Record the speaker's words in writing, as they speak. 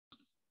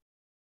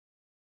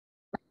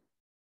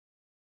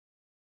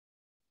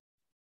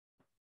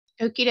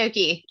Okie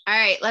dokie. All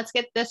right, let's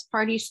get this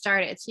party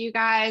started. So, you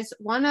guys,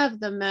 one of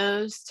the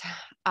most,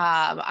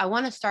 I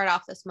want to start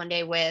off this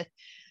Monday with,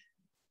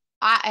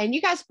 and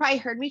you guys probably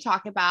heard me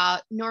talk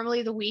about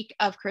normally the week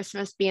of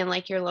Christmas being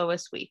like your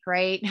lowest week,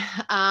 right?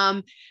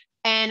 Um,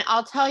 and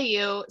I'll tell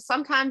you,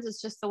 sometimes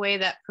it's just the way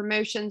that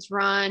promotions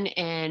run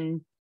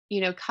and,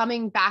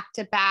 coming back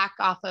to back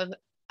off of,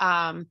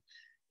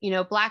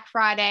 Black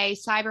Friday,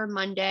 Cyber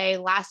Monday,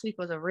 last week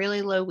was a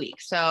really low week.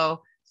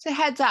 So, a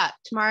heads up,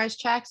 tomorrow's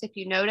checks, if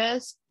you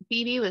notice,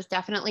 BB was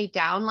definitely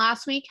down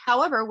last week.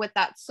 However, with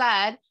that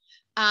said,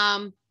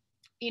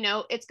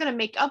 it's going to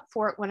make up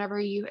for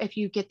it if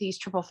you get these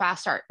triple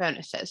fast start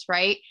bonuses,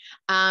 right?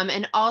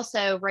 And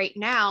also right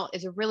now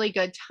is a really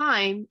good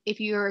time if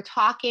you're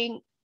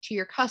talking to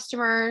your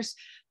customers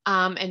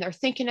and they're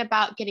thinking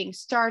about getting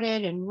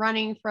started and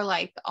running for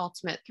like the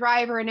ultimate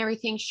thriver and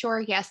everything. Sure,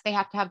 yes, they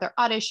have to have their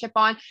auto ship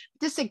on.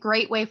 This is a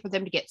great way for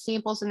them to get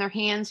samples in their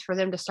hands, for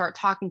them to start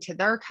talking to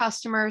their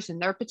customers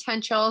and their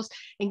potentials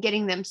and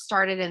getting them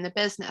started in the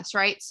business,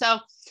 right? So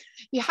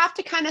you have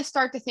to kind of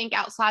start to think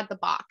outside the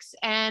box.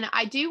 And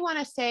I do want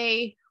to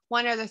say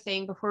one other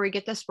thing before we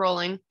get this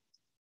rolling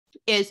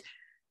is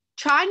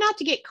try not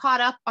to get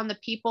caught up on the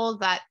people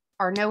that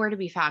are nowhere to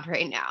be found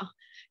right now.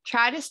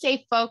 Try to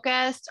stay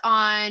focused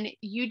on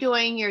you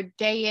doing your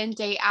day in,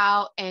 day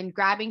out and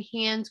grabbing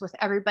hands with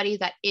everybody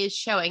that is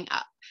showing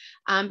up.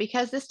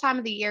 Because this time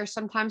of the year,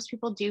 sometimes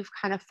people do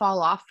kind of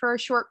fall off for a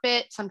short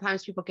bit.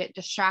 Sometimes people get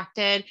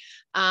distracted.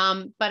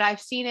 But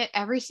I've seen it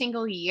every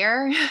single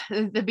year.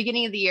 The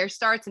beginning of the year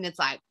starts and it's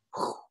like,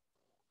 whew,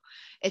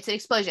 it's an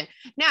explosion.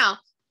 Now,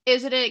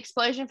 is it an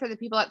explosion for the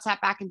people that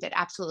sat back and did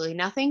absolutely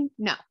nothing?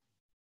 No.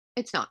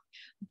 It's not,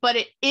 but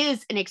it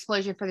is an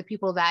explosion for the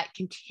people that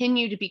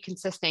continue to be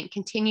consistent,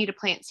 continue to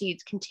plant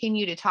seeds,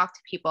 continue to talk to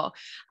people.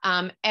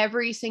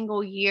 Every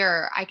single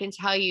year, I can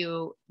tell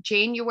you,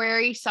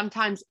 January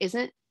sometimes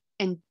isn't,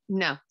 and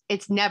no,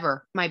 it's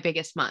never my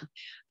biggest month,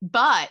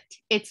 but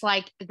it's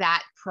like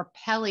that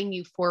propelling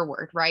you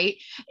forward, right?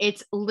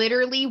 It's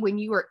literally when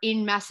you are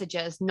in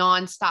messages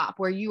nonstop,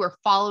 where you are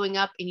following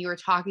up and you are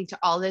talking to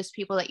all those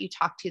people that you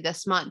talked to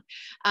this month.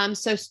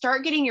 So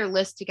start getting your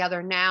list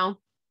together now.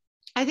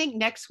 I think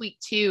next week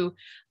too,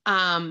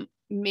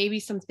 maybe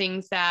some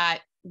things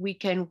that we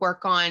can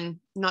work on,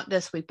 not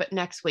this week, but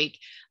next week,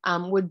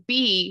 would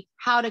be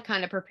how to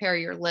kind of prepare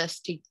your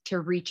list to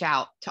reach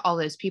out to all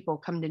those people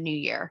come the new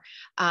year.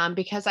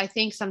 Because I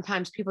think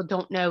sometimes people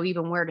don't know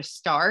even where to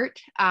start.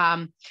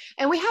 And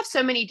we have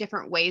so many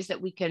different ways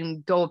that we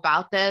can go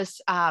about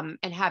this and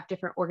have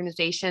different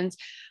organizations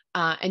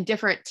and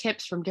different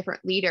tips from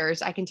different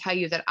leaders. I can tell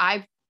you that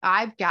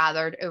I've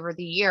gathered over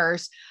the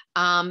years.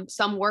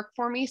 Some work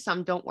for me,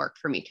 some don't work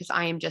for me because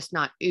I am just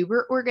not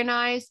uber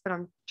organized, but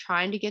I'm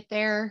trying to get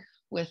there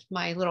with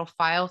my little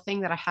file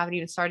thing that I haven't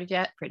even started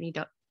yet. Brittany,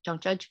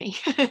 don't judge me.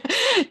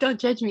 Don't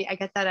judge me. I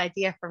got that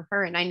idea from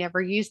her and I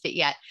never used it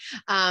yet.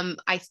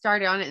 I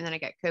started on it and then I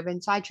got COVID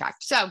and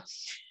sidetracked. So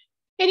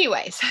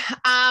anyways,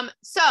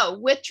 so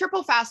with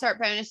triple fast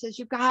start bonuses,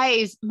 you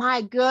guys,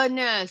 my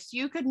goodness,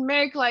 you could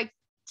make like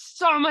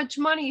so much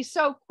money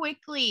so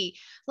quickly,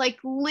 like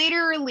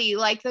literally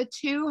like the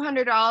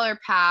 $200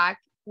 pack,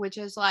 which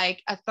is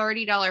like a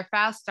 $30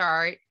 fast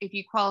start. If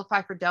you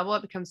qualify for double,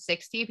 it becomes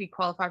 60. If you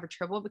qualify for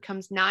triple, it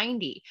becomes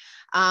 90.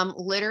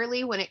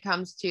 Literally when it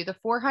comes to the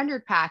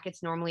 400 pack,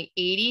 it's normally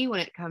 80.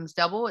 When it comes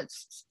double,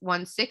 it's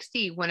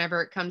 160.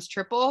 Whenever it comes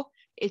triple,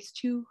 it's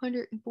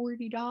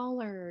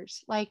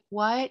 $240. Like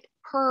what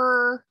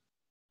per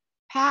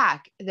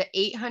pack? The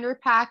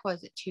 800 pack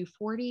was it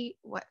 240?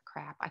 What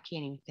crap? I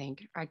can't even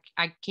think. I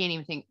can't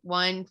even think.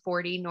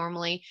 140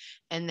 normally,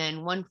 and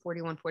then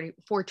 140,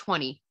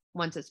 420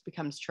 once it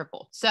becomes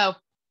triple. So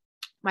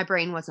my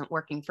brain wasn't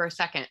working for a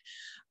second.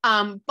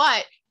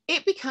 But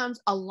it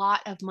becomes a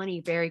lot of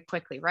money very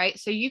quickly, right?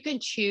 So you can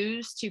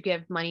choose to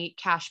give money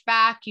cash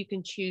back. You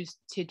can choose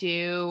to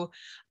do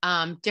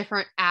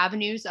different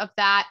avenues of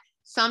that.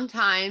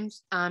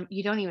 Sometimes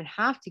you don't even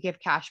have to give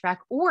cash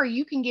back, or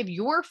you can give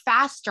your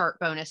fast start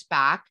bonus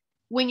back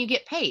when you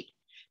get paid.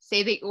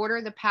 Say they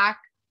order the pack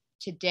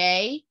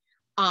today,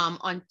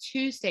 on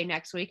Tuesday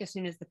next week, as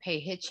soon as the pay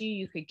hits you,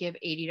 you could give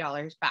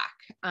 $80 back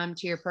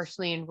to your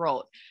personally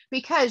enrolled,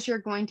 because you're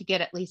going to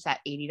get at least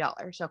that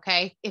 $80,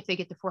 okay? If they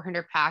get the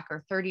 400 pack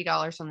or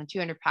 $30 on the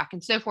 200 pack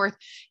and so forth.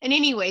 And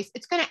anyways,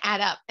 it's going to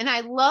add up. And I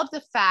love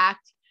the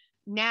fact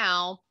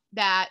now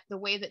that the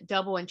way that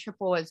double and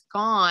triple is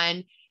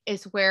gone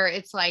is where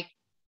it's like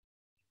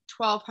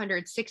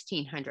 1,200,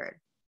 1,600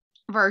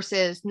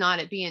 versus not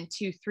it being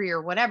 2, 3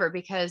 or whatever,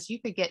 because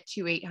you could get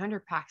 2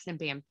 800 packs and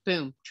bam,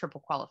 boom, triple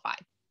qualified.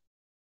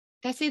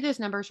 Did I say those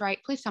numbers right?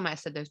 Please tell me I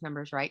said those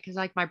numbers right. Cause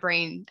like my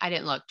brain, I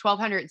didn't look.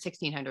 1,200 and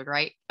 1,600,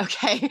 right?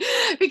 Okay.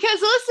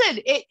 Because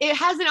listen, it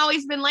hasn't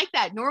always been like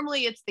that.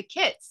 Normally it's the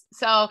kits.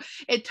 So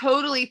it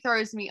totally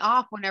throws me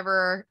off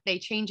whenever they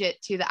change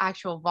it to the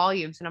actual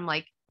volumes. And I'm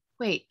like,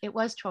 wait, it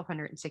was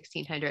 1,200 and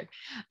 1,600.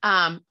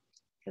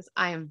 Cause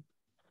I'm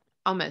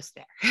almost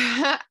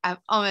there. I'm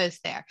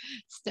almost there.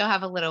 Still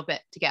have a little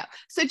bit to go.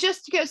 So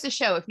just goes to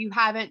show, if you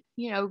haven't,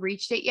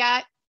 reached it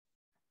yet,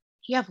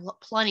 you have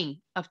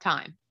plenty of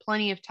time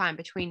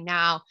between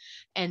now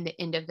and the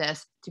end of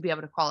this to be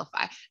able to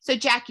qualify. So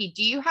Jackie,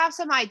 do you have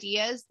some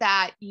ideas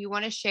that you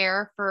want to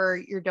share for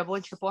your double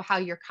and triple, how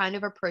you're kind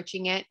of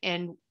approaching it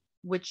and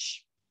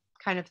which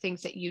kind of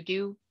things that you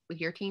do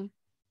with your team?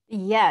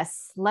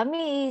 Yes, let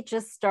me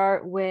just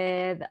start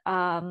with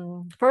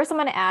first I'm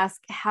going to ask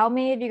how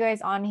many of you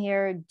guys on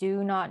here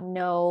do not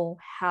know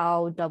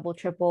how double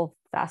triple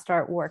fast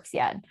start works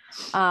yet.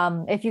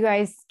 If you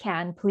guys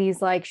can,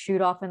 please like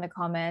shoot off in the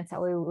comments,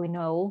 that way we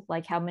know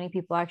like how many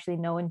people actually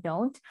know and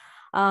don't.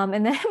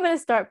 And then I'm going to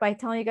start by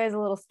telling you guys a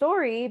little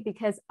story,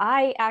 because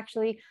I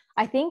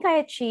think I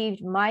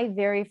achieved my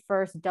very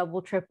first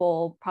double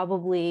triple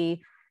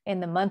probably in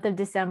the month of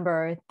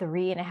December,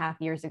 3.5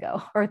 years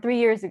ago, or 3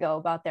 years ago,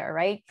 about there,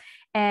 right?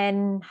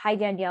 And hi,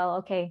 Danielle.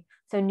 Okay,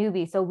 so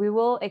newbie. So we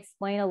will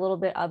explain a little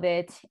bit of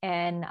it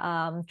and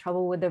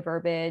trouble with the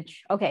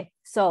verbiage. Okay,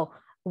 so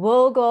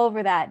we'll go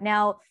over that.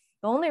 Now,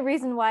 the only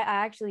reason why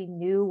I actually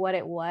knew what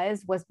it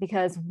was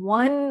because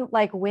one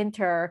like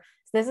winter,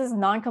 this is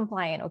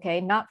non-compliant,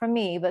 okay, not from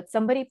me, but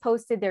somebody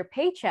posted their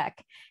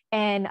paycheck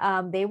and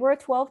they were a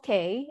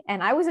 12K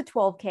and I was a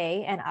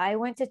 12K, and I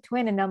went to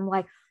Twin and I'm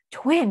like,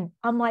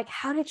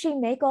 how did she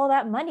make all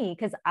that money?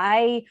 Because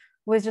I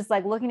was just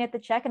like looking at the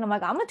check and I'm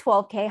like, I'm a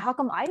 12K. How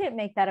come I didn't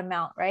make that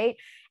amount? Right.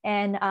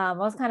 And I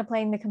was kind of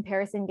playing the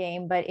comparison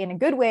game, but in a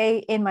good way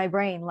in my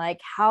brain, like,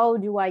 how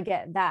do I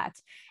get that?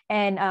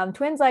 And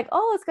Twin's like,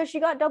 oh, it's because she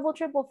got double,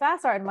 triple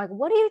fast start. I'm like,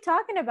 what are you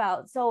talking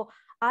about? So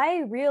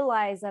I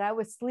realized that I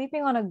was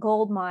sleeping on a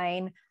gold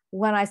mine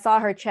when I saw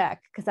her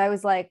check, because I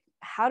was like,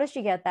 how does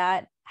she get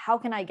that? How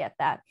can I get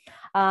that?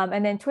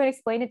 And then Twin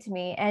explained it to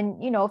me. And,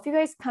 if you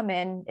guys come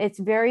in, it's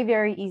very,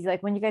 very easy.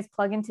 Like when you guys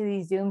plug into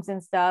these Zooms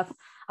and stuff,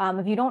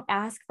 if you don't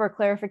ask for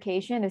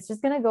clarification, it's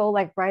just going to go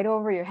like right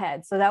over your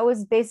head. So that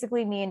was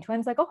basically me, and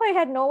Twin's like, oh, I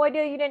had no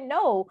idea you didn't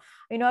know.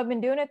 I've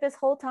been doing it this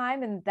whole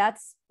time. And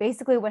that's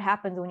basically what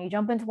happens when you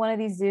jump into one of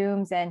these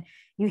Zooms and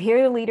you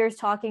hear the leaders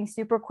talking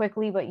super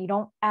quickly, but you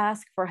don't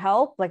ask for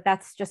help. Like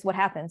that's just what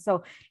happens.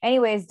 So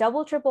anyways,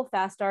 double, triple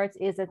fast starts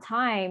is a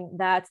time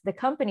that the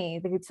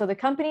company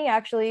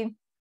actually,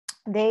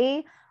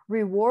 they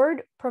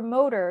reward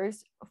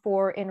promoters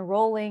for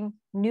enrolling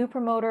new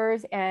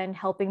promoters and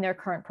helping their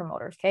current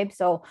promoters. Okay.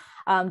 So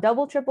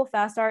double, triple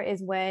fast start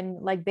is when,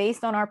 like,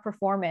 based on our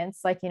performance,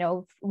 like,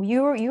 you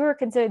were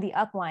considered the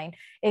upline.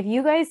 If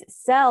you guys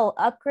sell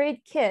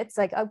upgrade kits,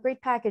 like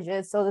upgrade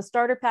packages, so the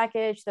starter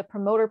package, the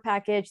promoter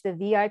package, the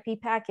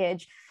VIP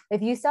package,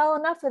 if you sell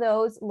enough of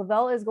those,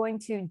 Lavelle is going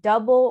to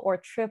double or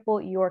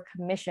triple your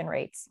commission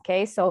rates.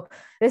 Okay. So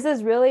this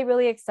is really,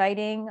 really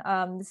exciting.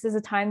 This is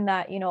a time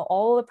that,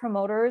 all the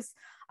promoters,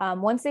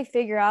 once they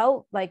figure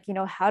out like,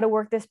 how to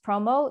work this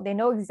promo, they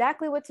know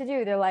exactly what to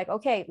do. They're like,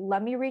 okay,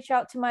 let me reach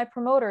out to my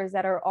promoters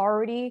that are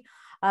already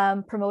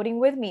promoting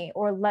with me,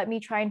 or let me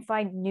try and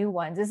find new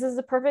ones. This is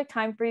the perfect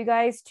time for you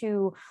guys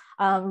to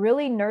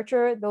really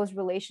nurture those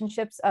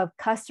relationships of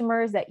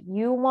customers that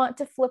you want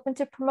to flip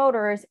into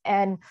promoters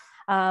and,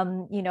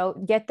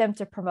 get them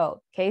to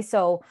promote. Okay.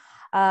 So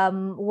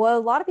what a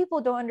lot of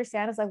people don't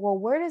understand is like, well,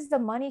 where does the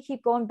money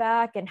keep going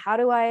back? And how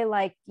do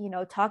I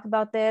talk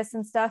about this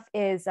and stuff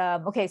is,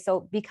 okay.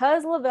 So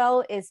because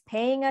Lavelle is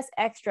paying us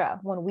extra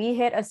when we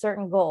hit a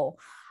certain goal,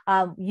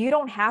 you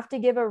don't have to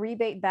give a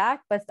rebate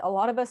back, but a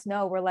lot of us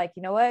know, we're like,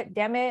 you know what,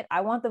 damn it,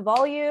 I want the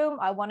volume.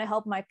 I want to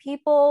help my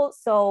people.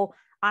 So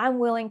I'm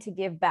willing to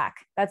give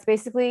back. That's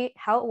basically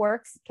how it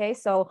works. Okay.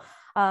 So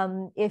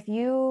if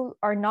you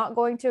are not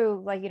going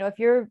to if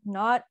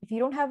you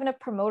don't have enough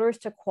promoters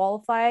to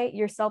qualify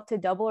yourself to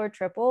double or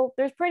triple,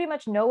 there's pretty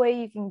much no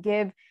way you can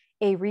give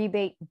a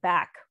rebate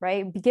back,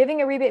 right?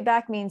 Giving a rebate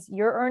back means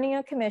you're earning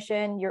a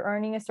commission, you're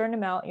earning a certain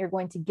amount, you're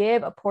going to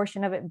give a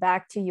portion of it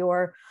back to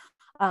your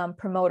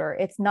promoter.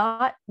 It's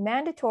not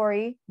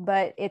mandatory,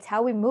 but it's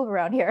how we move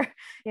around here.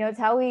 It's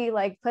how we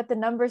put the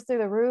numbers through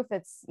the roof.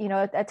 It's,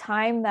 a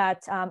time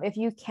that if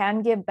you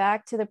can give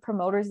back to the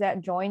promoters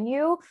that join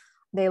you,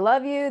 they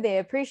love you, they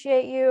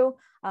appreciate you.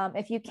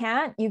 If you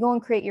can't, you go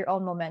and create your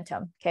own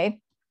momentum. Okay.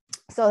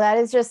 So that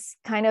is just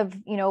kind of,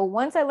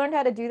 once I learned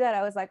how to do that,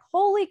 I was like,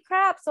 holy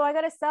crap. So I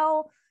got to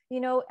sell,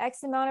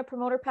 X amount of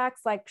promoter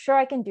packs. Like, sure,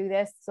 I can do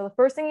this. So the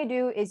first thing you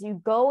do is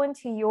you go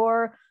into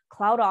your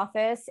cloud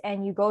office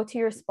and you go to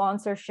your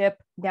sponsorship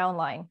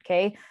downline.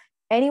 Okay.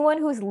 Anyone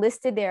who's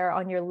listed there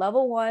on your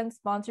level 1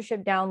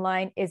 sponsorship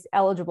downline is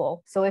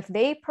eligible. So if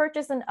they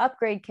purchase an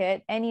upgrade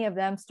kit, any of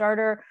them,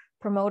 starter,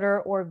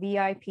 promoter, or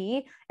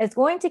VIP, it's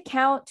going to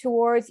count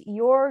towards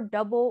your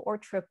double or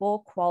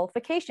triple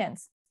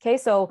qualifications. Okay,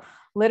 so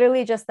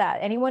literally just that.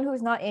 Anyone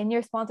who's not in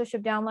your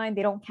sponsorship downline,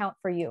 they don't count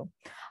for you.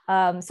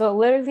 So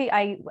literally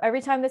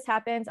every time this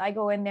happens, I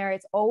go in there.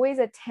 It's always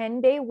a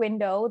 10-day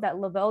window that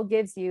Lavelle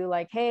gives you,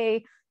 like,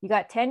 hey, you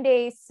got 10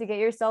 days to get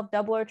yourself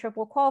double or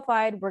triple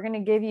qualified. We're going to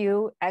give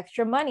you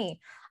extra money.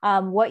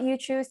 What you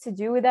choose to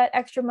do with that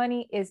extra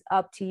money is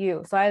up to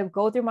you. So I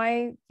go through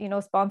my,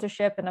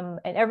 sponsorship,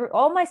 and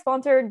all my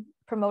sponsored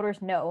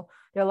promoters know.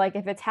 They're like,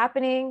 if it's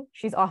happening,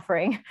 she's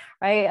offering,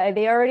 right?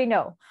 They already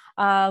know.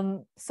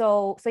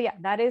 So yeah,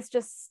 that is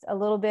just a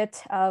little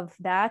bit of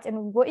that.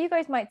 And what you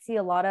guys might see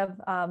a lot of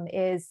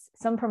is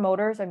some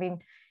promoters. I mean,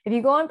 if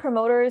you go on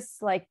promoters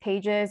like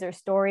pages or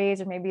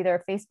stories or maybe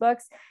their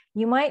Facebooks,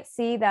 you might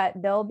see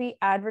that they'll be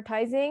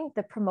advertising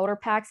the promoter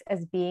packs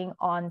as being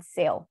on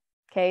sale.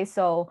 Okay,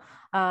 so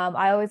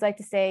I always like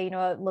to say,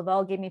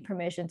 Lavelle gave me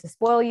permission to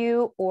spoil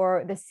you,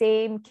 or the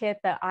same kit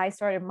that I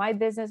started my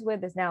business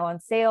with is now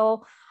on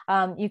sale.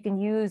 You can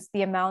use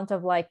the amount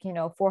of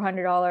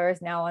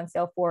 $400 now on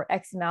sale for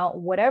X amount.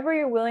 Whatever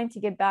you're willing to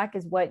give back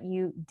is what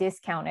you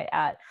discount it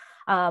at.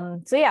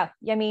 So yeah,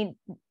 I mean,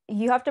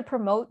 you have to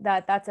promote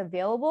that that's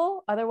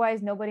available.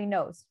 Otherwise, nobody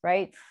knows,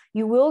 right?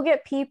 You will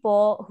get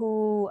people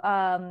who,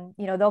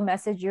 they'll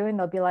message you and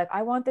they'll be like,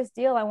 I want this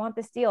deal. I want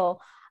this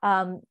deal.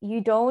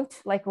 You don't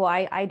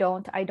I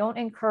don't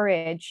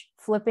encourage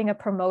flipping a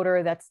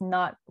promoter that's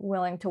not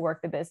willing to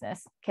work the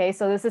business. Okay.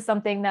 So this is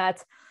something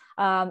that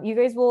you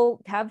guys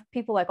will have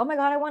people like, oh my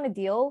God, I want a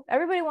deal.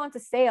 Everybody wants a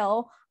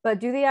sale, but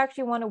do they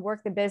actually want to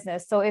work the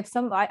business? So if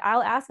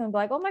I'll ask them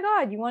like, oh my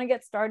God, you want to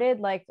get started?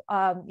 Like,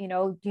 do you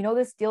know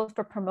this deal's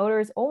for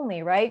promoters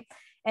only, right?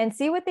 And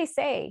see what they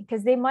say.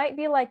 Because they might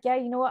be like, yeah,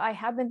 you know what? I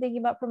have been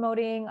thinking about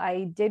promoting.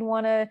 I did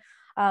want to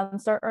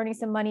start earning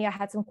some money. I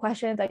had some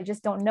questions. I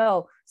just don't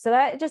know. So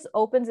that just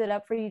opens it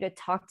up for you to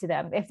talk to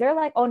them. If they're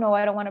like, oh no,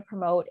 I don't want to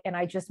promote and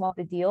I just want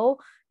the deal,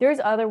 there's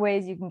other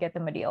ways you can get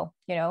them a deal,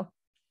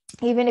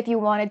 even if you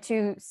wanted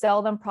to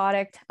sell them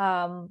product,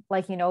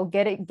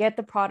 get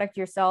the product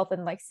yourself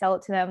and like sell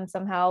it to them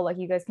somehow, like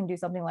you guys can do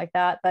something like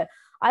that. But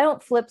I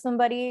don't flip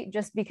somebody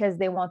just because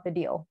they want the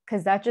deal,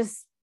 because that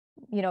just,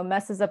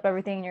 messes up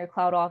everything in your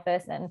cloud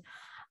office. And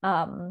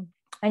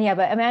yeah,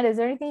 but Amanda, is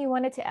there anything you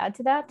wanted to add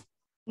to that?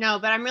 No,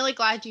 but I'm really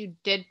glad you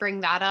did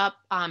bring that up,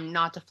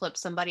 not to flip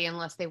somebody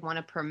unless they want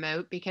to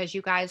promote, because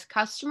you guys,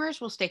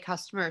 customers will stay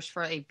customers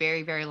for a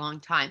very, very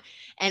long time.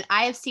 And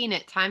I have seen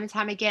it time and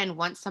time again,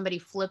 once somebody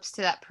flips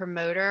to that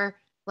promoter,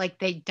 like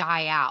they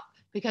die out,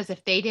 because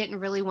if they didn't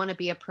really want to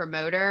be a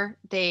promoter,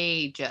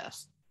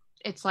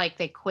 it's like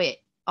they quit.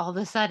 All of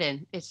a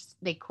sudden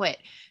they quit.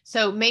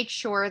 So make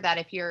sure that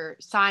if you're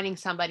signing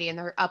somebody and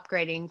they're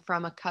upgrading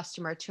from a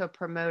customer to a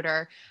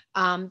promoter,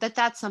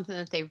 that's something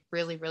that they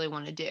really, really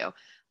want to do.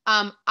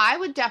 I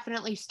would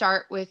definitely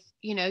start with,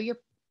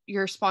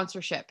 your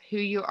sponsorship, who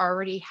you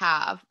already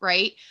have,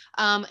 right?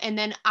 And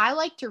then I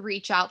like to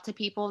reach out to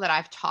people that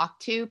I've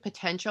talked to,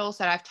 potentials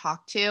that I've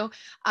talked to.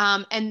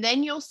 And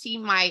then you'll see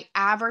my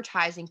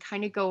advertising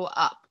kind of go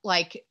up.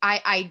 Like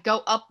I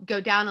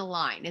go down a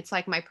line. It's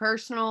like my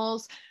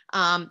personals,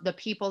 the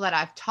people that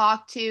I've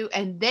talked to,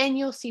 and then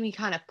you'll see me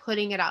kind of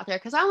putting it out there,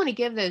 because I want to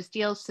give those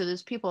deals to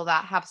those people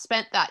that have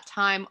spent that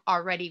time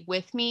already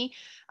with me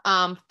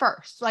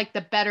first, like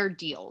the better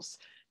deals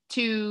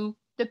to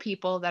the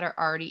people that are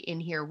already in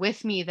here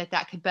with me,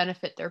 that could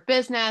benefit their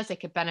business.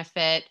 It could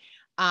benefit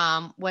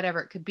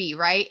whatever it could be,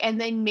 right?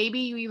 And then maybe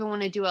you even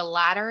want to do a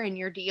ladder in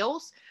your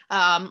deals,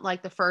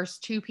 like the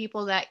first 2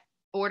 people that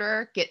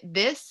order get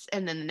this,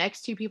 and then the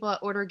next 2 people that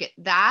order get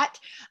that.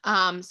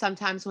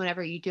 Sometimes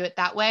whenever you do it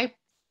that way,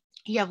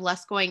 you have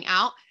less going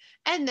out.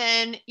 And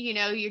then,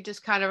 you're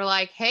just kind of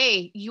like,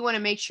 hey, you want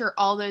to make sure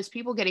all those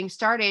people getting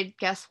started,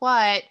 guess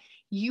what?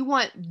 You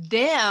want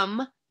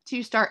them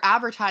to start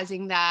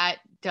advertising that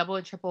double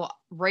and triple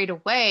right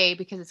away,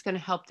 because it's going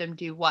to help them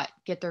do what?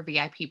 Get their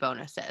VIP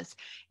bonuses.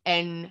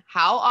 And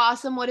how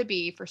awesome would it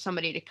be for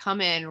somebody to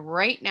come in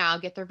right now,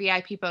 get their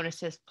VIP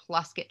bonuses,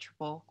 plus get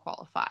triple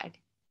qualified?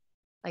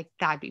 Like,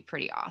 that'd be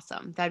pretty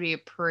awesome. That'd be a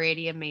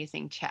pretty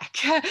amazing check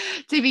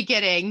to be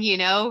getting,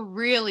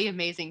 really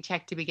amazing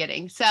check to be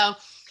getting. So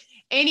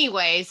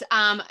anyways,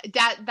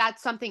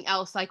 that's something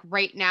else, like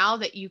right now,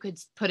 that you could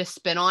put a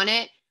spin on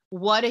it.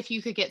 What if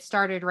you could get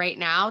started right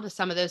now to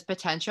some of those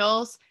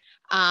potentials?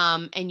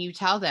 And you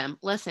tell them,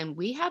 listen,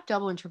 we have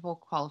double and triple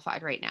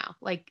qualified right now.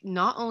 Like,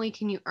 not only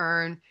can you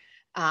earn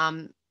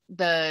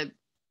the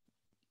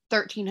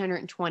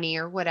 1,320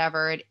 or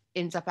whatever it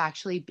ends up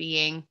actually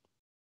being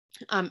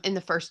in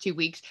the first 2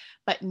 weeks,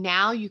 but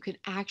now you can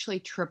actually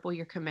triple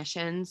your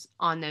commissions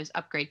on those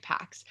upgrade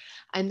packs.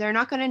 And they're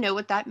not going to know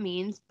what that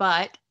means,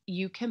 but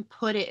you can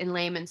put it in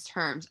layman's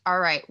terms. All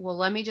right, well,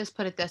 let me just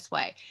put it this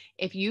way.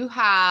 If you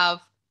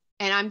have,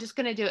 and I'm just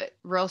going to do it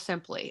real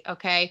simply,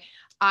 okay?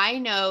 I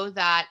know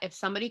that if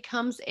somebody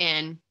comes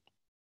in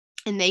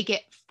and they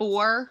get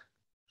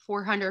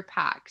 400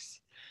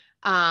 packs,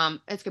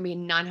 it's going to be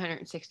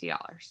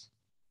 $960,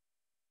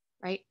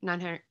 right?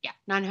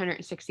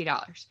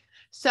 $960.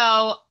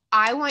 So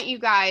I want you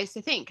guys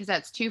to think, because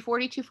that's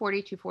 240,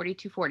 240, 240,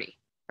 240,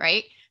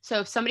 right?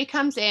 So if somebody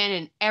comes in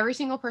and every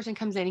single person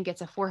comes in and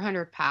gets a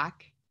 400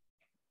 pack,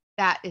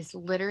 that is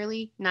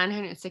literally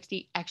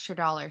 $960 extra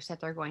that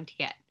they're going to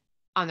get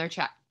on their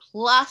check,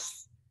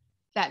 plus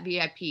that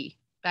VIP,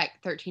 that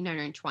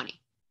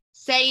 1,320,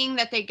 saying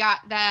that they got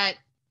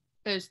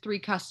those 3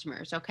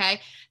 customers.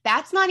 Okay.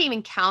 That's not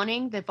even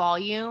counting the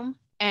volume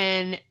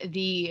and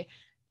the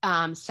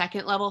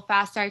second level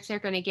fast starts they're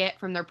going to get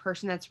from their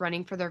person that's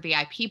running for their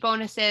VIP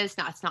bonuses.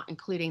 Now, it's not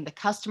including the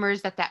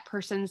customers that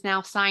person's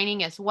now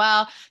signing as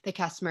well, the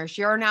customers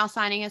you're now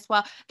signing as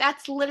well.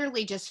 That's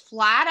literally just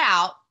flat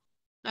out,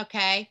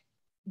 okay,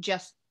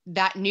 just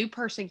that new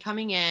person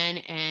coming in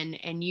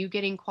and you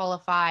getting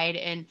qualified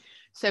and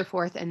so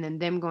forth, and then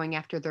them going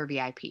after their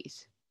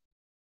VIPs.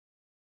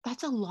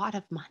 That's a lot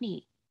of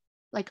money,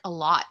 like a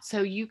lot.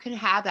 So you can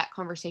have that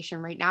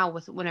conversation right now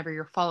with whenever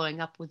you're following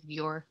up with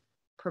your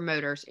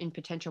promoters and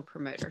potential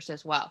promoters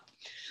as well.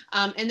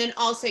 And then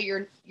also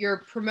your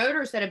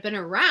promoters that have been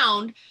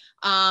around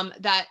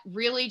that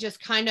really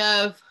just kind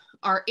of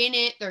are in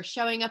it. They're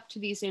showing up to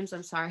these Zooms.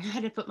 I'm sorry, I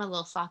had to put my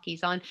little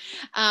sockies on.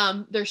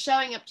 They're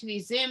showing up to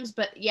these Zooms,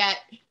 but yet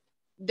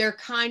they're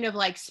kind of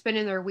like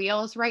spinning their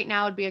wheels. Right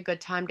now would be a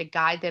good time to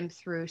guide them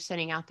through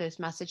sending out those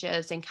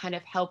messages and kind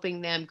of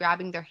helping them,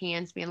 grabbing their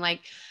hands, being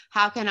like,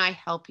 how can I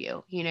help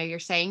you? You know, you're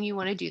saying you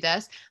want to do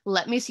this.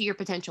 Let me see your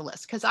potential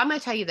list. Because I'm going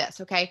to tell you this,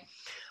 okay?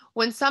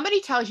 When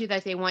somebody tells you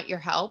that they want your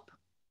help,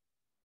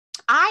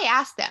 I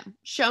ask them,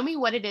 show me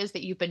what it is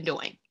that you've been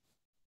doing.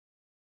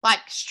 Like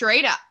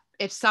straight up.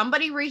 If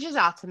somebody reaches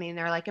out to me and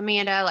they're like,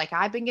 Amanda, like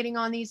I've been getting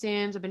on these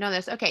Zooms, I've been doing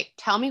this. Okay,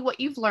 tell me what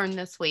you've learned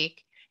this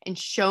week and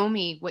show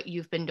me what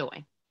you've been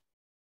doing.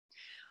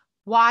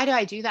 Why do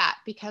I do that?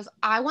 Because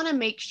I want to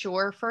make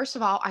sure, first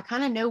of all, I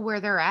kind of know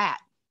where they're at.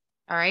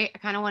 All right. I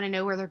kind of want to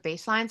know where their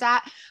baseline's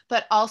at,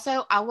 but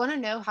also I want to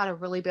know how to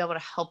really be able to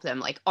help them.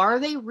 Like, are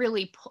they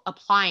really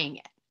applying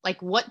it?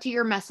 Like, what do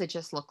your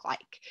messages look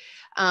like?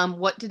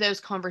 What do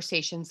those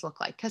conversations look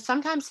like? Because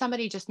sometimes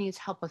somebody just needs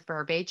help with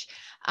verbiage.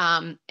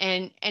 And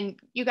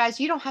you guys,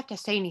 you don't have to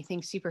say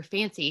anything super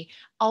fancy.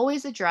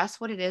 Always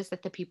address what it is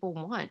that the people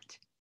want.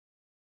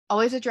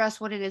 Always address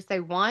what it is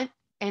they want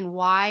and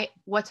why,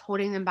 what's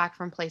holding them back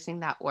from placing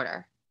that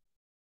order.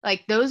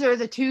 Like those are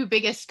the 2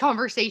 biggest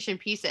conversation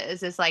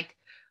pieces is like,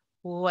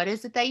 what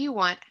is it that you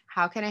want?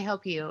 How can I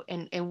help you?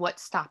 And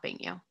what's stopping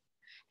you?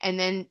 And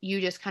then you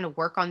just kind of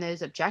work on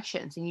those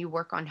objections and you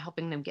work on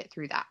helping them get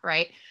through that.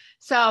 Right.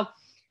 So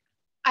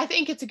I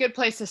think it's a good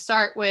place to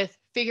start with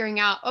figuring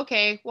out,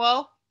 okay,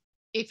 well,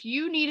 if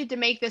you needed to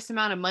make this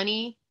amount of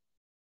money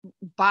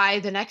by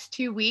the next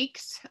 2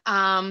 weeks,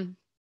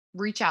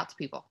 reach out to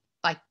people.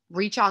 Like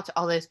reach out to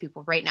all those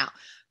people right now.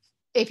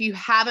 If you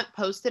haven't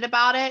posted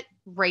about it,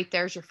 right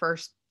there's your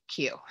first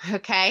cue.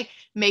 Okay.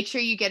 Make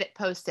sure you get it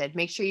posted.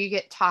 Make sure you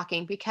get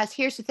talking, because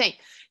here's the thing.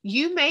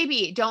 You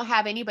maybe don't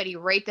have anybody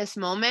right this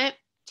moment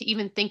to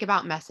even think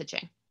about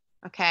messaging.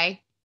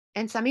 Okay.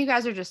 And some of you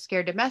guys are just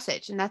scared to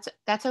message, and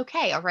that's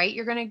okay. All right.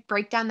 You're going to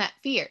break down that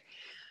fear.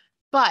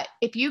 But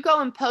if you go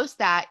and post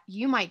that,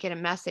 you might get a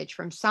message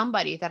from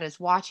somebody that is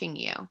watching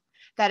you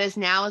that is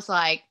now is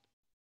like,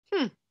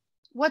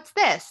 what's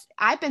this?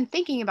 I've been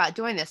thinking about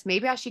doing this.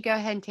 Maybe I should go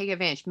ahead and take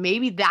advantage.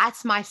 Maybe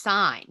that's my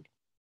sign.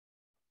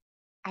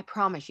 I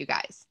promise you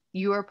guys,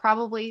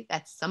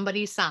 that's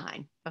somebody's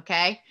sign.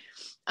 Okay.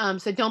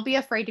 So don't be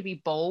afraid to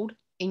be bold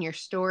in your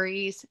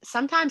stories.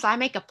 Sometimes I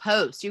make a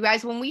post. You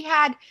guys, when we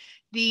had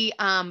the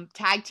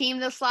tag team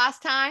this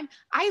last time,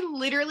 I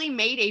literally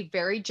made a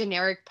very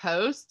generic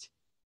post.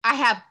 I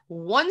have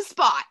one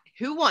spot.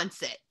 Who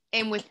wants it?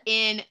 And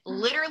within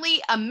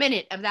literally a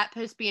minute of that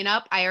post being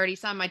up, I already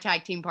signed my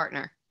tag team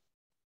partner.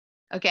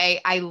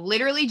 Okay. I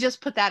literally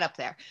just put that up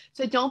there.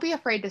 So don't be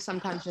afraid to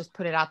sometimes just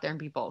put it out there and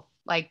be bold.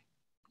 Like,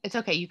 it's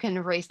okay. You can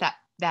erase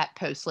that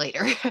post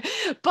later.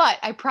 But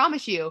I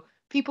promise you,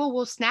 people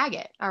will snag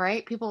it. All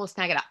right. People will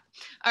snag it up.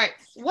 All right.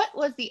 What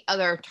was the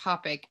other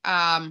topic?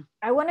 I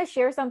want to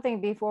share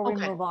something before we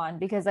move on,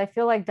 because I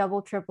feel like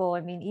double, triple.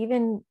 I mean,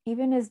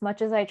 even as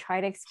much as I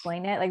try to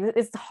explain it, like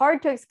it's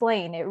hard to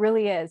explain. It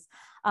really is.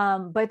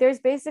 But there's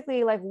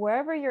basically like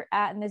wherever you're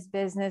at in this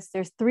business,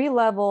 there's 3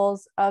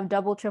 levels of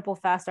double, triple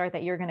fast start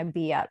that you're going to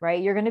be at,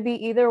 right? You're going to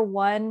be either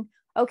one,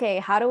 okay,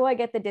 how do I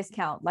get the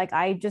discount? Like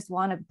I just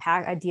want to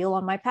pack a deal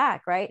on my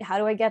pack, right? How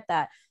do I get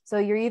that? So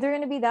you're either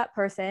going to be that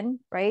person,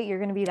 right? You're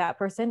going to be that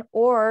person,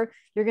 or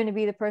you're going to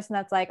be the person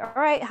that's like, all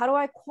right, how do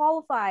I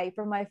qualify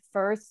for my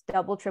first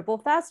double, triple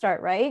fast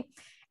start, right?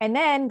 And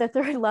then the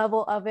 3rd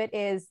level of it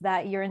is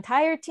that your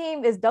entire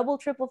team is double,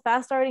 triple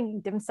fast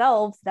starting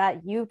themselves,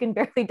 that you can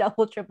barely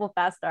double, triple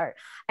fast start.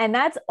 And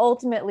that's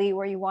ultimately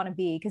where you want to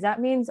be, because that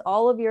means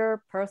all of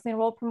your personally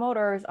enrolled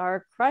promoters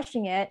are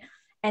crushing it.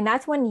 And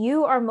that's when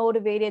you are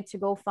motivated to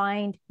go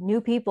find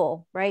new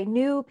people, right?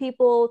 New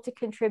people to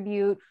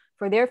contribute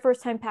for their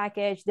first time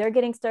package. They're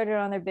getting started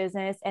on their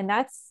business. And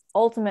that's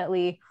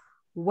ultimately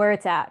where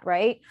it's at,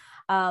 right?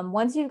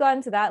 Once you've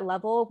gotten to that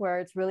level where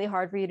it's really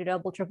hard for you to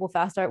double, triple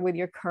fast start with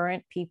your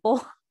current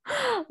people,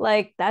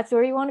 like that's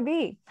where you want to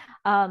be.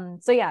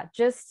 So yeah,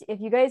 just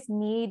if you guys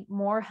need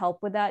more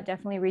help with that,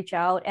 definitely reach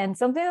out. And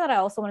something that I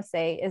also want to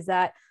say is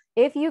that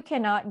if you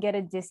cannot get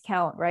a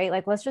discount, right?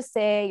 Like let's just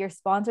say your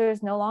sponsor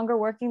is no longer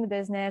working the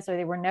business, or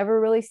they were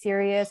never really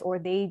serious, or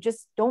they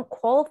just don't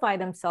qualify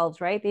themselves,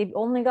 right? They've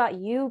only got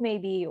you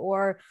maybe,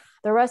 or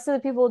the rest of the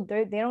people,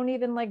 they don't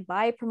even like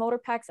buy promoter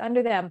packs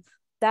under them.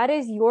 That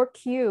is your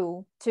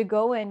cue to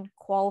go and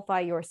qualify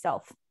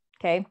yourself.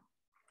 Okay.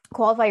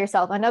 Qualify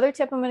yourself. Another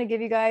tip I'm going to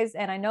give you guys,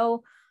 and I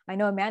know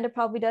Amanda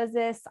probably does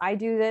this. I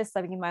do this.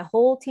 I mean, my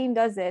whole team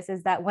does this,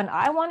 is that when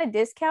I want a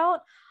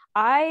discount,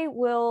 I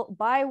will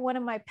buy one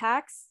of my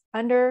packs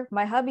under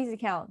my hubby's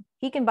account.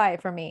 He can buy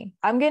it for me.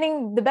 I'm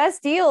getting the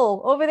best deal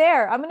over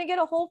there. I'm going to get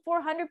a whole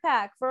 400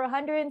 pack for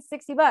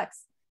 $160.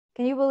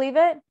 Can you believe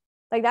it?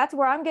 Like that's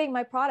where I'm getting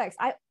my products.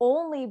 I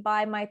only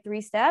buy my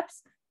 3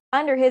 steps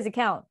under his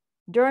account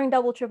during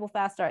double, triple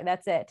fast start.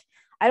 That's it.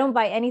 I don't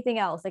buy anything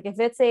else. Like if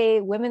it's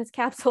a women's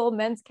capsule,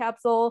 men's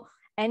capsule,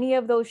 any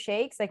of those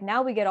shakes, like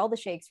now we get all the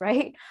shakes,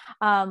 right?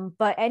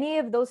 But any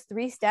of those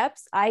 3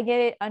 steps, I get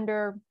it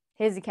under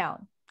his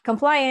account.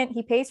 Compliant,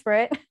 he pays for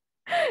it,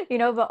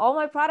 but all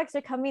my products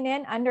are coming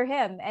in under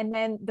him. And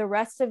then the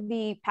rest of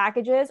the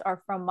packages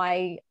are from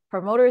my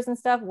promoters and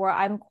stuff where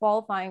I'm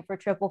qualifying for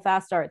triple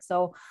fast start.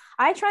 So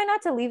I try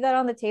not to leave that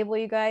on the table,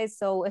 you guys.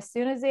 So as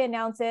soon as they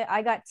announce it,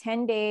 I got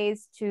 10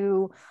 days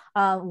to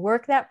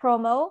work that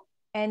promo.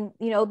 And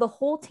the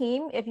whole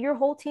team, if your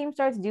whole team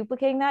starts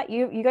duplicating that,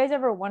 you guys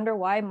ever wonder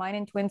why mine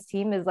and twins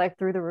team is like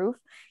through the roof?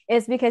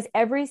 Is because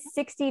every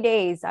 60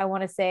 days, I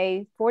want to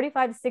say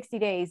 45 to 60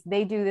 days,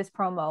 they do this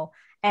promo,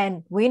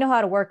 and we know how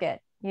to work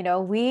it.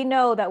 We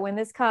know that when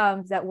this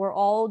comes, that we're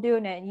all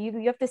doing it. And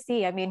you have to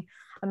see, I mean,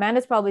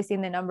 Amanda's probably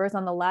seen the numbers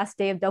on the last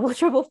day of double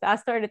triple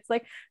fast start. It's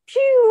like,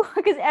 phew,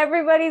 because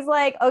everybody's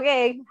like,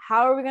 okay,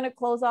 how are we going to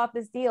close off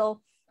this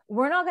deal?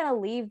 We're not going to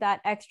leave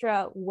that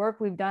extra work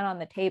we've done on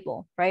the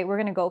table, right? We're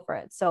going to go for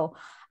it. So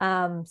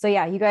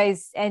yeah, you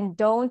guys, and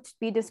don't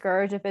be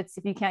discouraged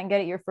if you can't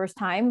get it your first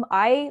time.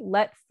 I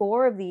let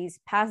 4 of these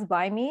pass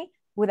by me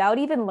without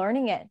even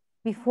learning it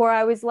before.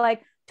 I was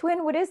like,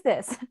 twin, what is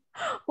this?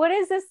 What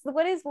is this?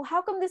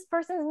 How come this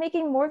person is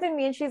making more than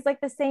me? And she's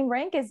like the same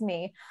rank as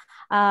me.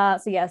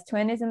 So yes,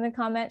 twin is in the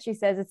comment. She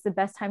says it's the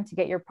best time to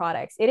get your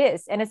products. It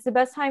is. And it's the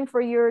best time for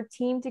your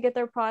team to get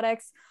their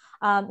products.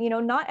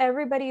 Not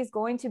everybody is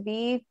going to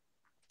be,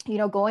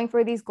 going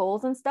for these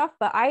goals and stuff,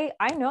 but I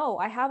know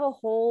I have a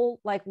whole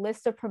like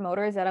list of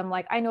promoters that I'm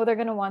like, I know they're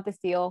going to want this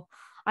deal.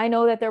 I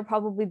know that they're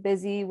probably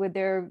busy with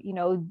their,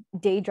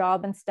 day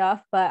job and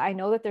stuff, but I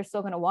know that they're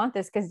still going to want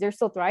this because they're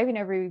still thriving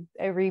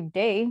every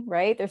day,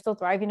 right? They're still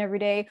thriving every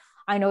day.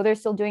 I know they're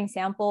still doing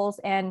samples.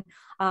 And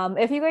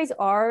if you guys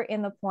are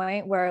in the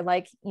point where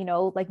like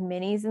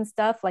minis and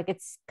stuff, like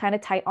it's kind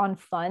of tight on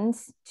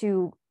funds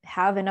to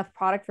have enough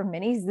product for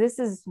minis, this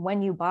is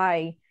when you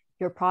buy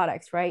your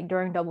products, right?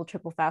 During double,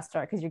 triple fast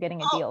start, because you're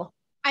getting a deal.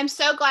 I'm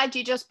so glad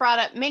you just brought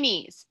up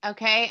minis.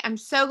 Okay. I'm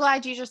so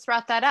glad you just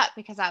brought that up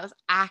because I was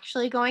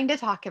actually going to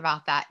talk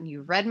about that and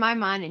you read my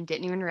mind and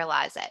didn't even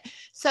realize it.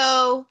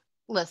 So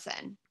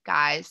listen,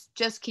 guys,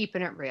 just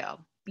keeping it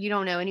real. You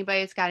don't know anybody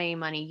that's got any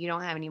money. You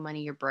don't have any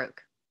money. You're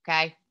broke.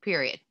 Okay.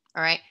 Period.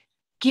 All right.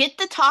 Get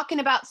the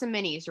talking about some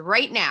minis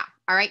right now.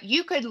 All right.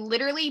 You could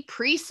literally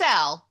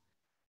pre-sell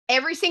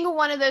every single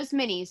one of those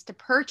minis to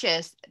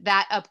purchase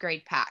that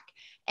upgrade pack.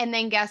 And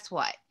then guess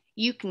what?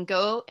 You can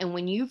go, and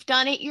when you've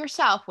done it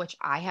yourself, which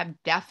I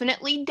have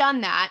definitely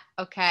done that,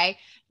 okay,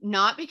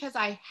 not because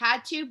I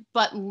had to,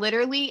 but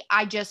literally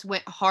I just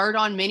went hard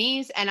on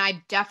minis and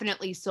I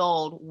definitely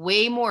sold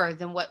way more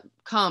than what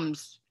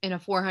comes in a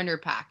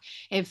 400 pack.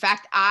 In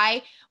fact,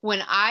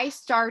 when I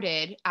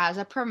started as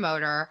a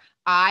promoter,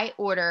 I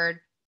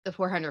ordered the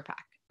 400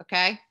 pack,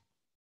 okay?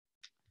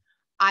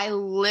 I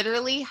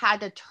literally had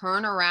to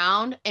turn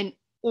around and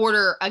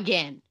order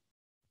again,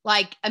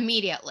 like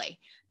immediately,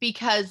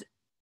 because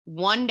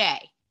one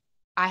day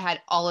I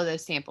had all of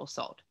those samples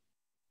sold,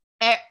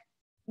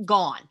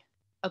 gone.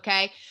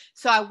 Okay.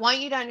 So I want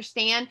you to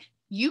understand,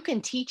 you can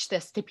teach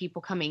this to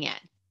people coming in.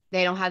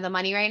 They don't have the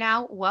money right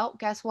now. Well,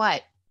 guess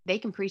what? They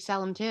can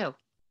pre-sell them too.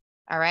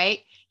 All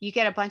right. You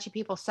get a bunch of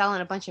people selling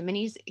a bunch of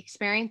minis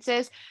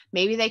experiences.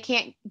 Maybe they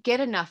can't get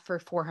enough for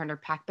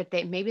 400 pack, but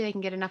maybe they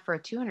can get enough for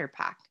a 200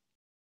 pack.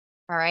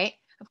 All right.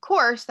 Of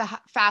course, the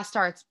fast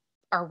starts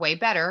are way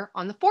better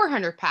on the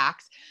 400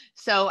 packs.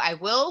 So I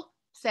will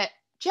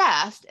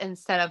suggest,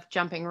 instead of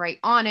jumping right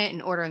on it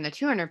and ordering the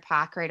 200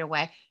 pack right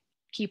away,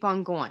 keep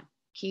on going.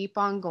 Keep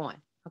on going.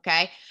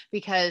 Okay.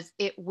 Because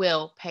it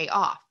will pay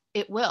off.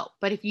 It will.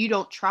 But if you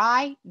don't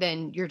try,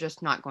 then you're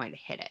just not going to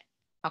hit it.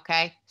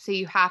 Okay. So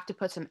you have to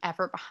put some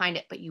effort behind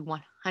it, but you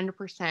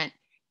 100%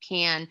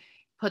 can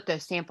put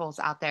those samples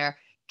out there,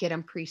 get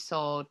them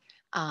pre-sold,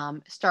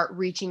 start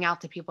reaching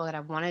out to people that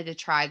have wanted to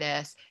try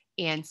this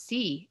and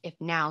see if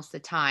now's the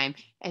time,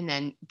 and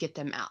then get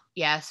them out.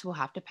 Yes, we'll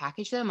have to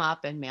package them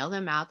up and mail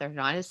them out. They're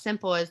not as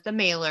simple as the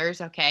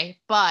mailers. Okay.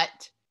 But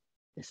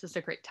this is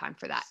a great time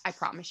for that. I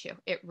promise you.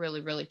 It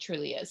really, really,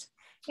 truly is.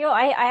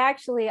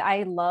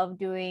 I love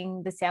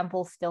doing the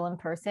samples still in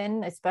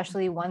person,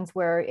 especially ones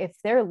where if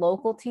they're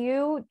local to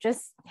you,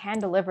 just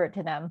hand deliver it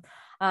to them.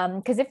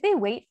 Because if they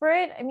wait for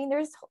it, I mean,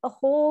 there's a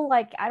whole,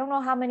 like, I don't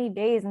know how many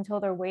days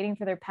until they're waiting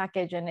for their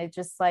package. And it's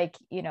just like,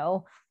 you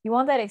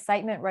want that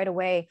excitement right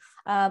away.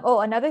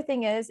 Another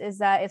thing is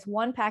that it's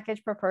one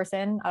package per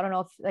person. I don't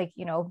know if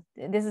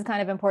this is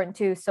kind of important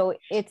too. So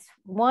it's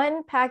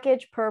one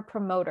package per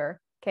promoter.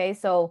 Okay.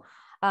 So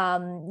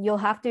you'll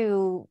have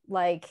to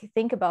like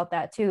think about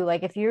that too.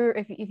 Like if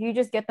you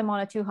just get them on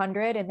a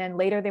 200 and then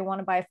later they want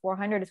to buy a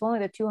 400, it's only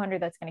the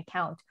 200 that's going to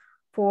count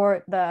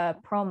for the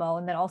promo,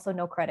 and then also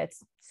no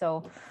credits.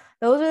 So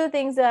those are the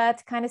things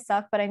that kind of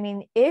suck. But I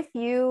mean, if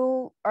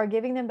you are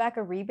giving them back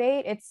a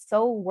rebate, it's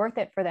so worth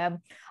it for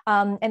them.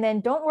 And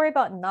then don't worry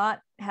about not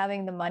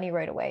having the money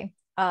right away.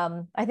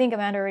 I think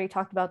Amanda already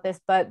talked about this,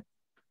 but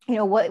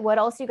what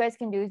else you guys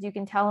can do is you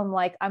can tell them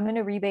like, I'm going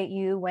to rebate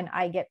you when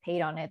I get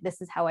paid on it.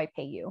 This is how I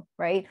pay you,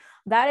 right?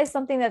 That is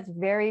something that's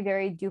very,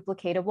 very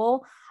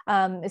duplicatable,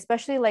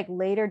 especially like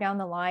later down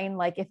the line.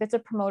 Like if it's a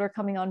promoter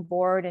coming on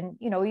board and,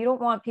 you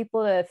don't want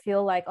people to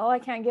feel like, oh, I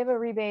can't give a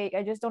rebate,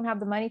 I just don't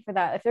have the money for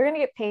that. If they're going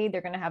to get paid,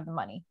 they're going to have the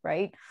money,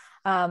 right?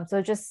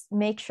 So just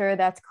make sure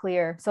that's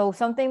clear. So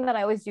something that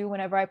I always do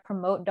whenever I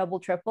promote double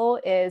triple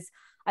is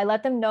I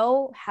let them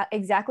know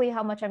exactly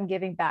how much I'm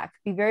giving back.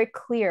 Be very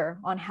clear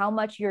on how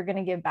much you're going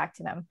to give back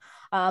to them.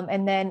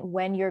 And then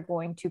when you're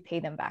going to pay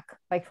them back,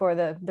 like for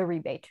the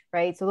rebate,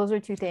 right? So those are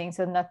two things.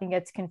 So nothing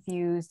gets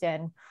confused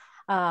and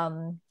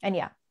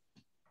yeah.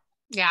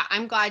 Yeah,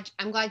 I'm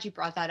glad you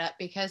brought that up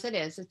because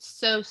it's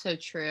so, so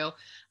true.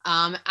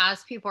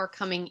 As people are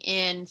coming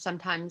in,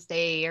 sometimes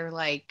they are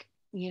like,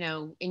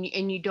 and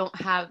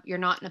you're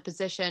not in a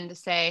position to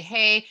say,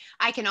 hey,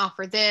 I can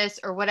offer this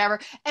or whatever.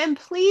 And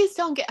please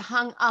don't get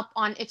hung up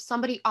on if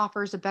somebody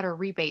offers a better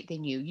rebate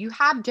than you. You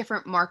have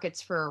different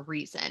markets for a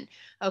reason.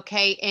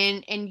 Okay.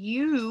 And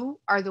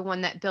you are the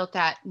one that built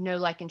that know,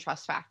 like, and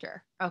trust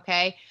factor.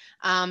 Okay.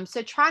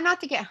 So try not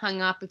to get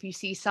hung up if you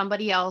see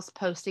somebody else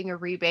posting a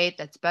rebate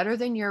that's better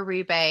than your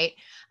rebate,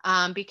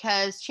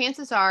 because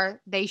chances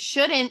are they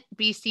shouldn't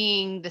be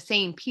seeing the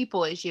same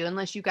people as you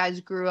unless you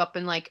guys grew up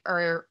and like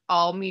are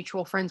all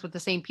mutual friends with the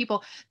same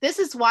people. This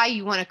is why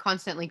you want to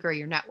constantly grow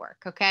your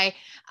network. Okay.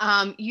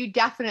 You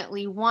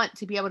definitely want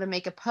to be able to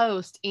make a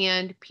post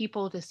and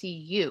people to see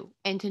you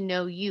and to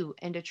know you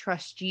and to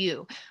trust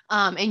you.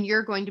 And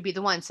you're going to be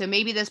the one. So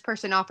maybe this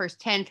person offers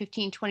 $10,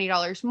 $15,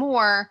 $20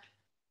 more,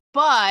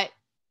 but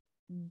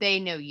they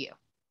know you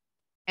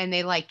and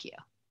they like you.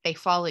 They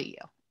follow you.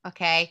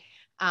 Okay.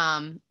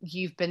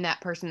 You've been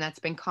that person that's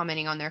been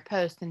commenting on their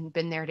post and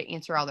been there to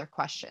answer all their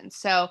questions.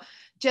 So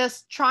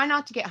just try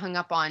not to get hung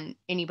up on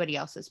anybody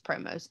else's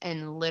promos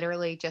and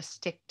literally just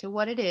stick to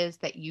what it is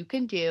that you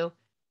can do,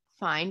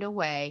 find a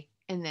way,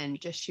 and then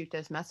just shoot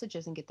those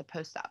messages and get the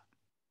post up.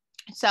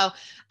 So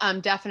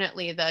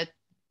definitely the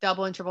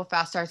double and triple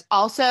fast starts.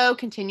 Also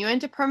continuing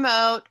to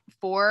promote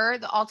for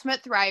the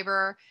Ultimate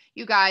Thriver.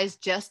 You guys,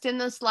 just in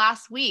this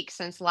last week,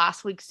 since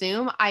last week's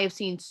Zoom, I have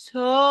seen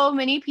so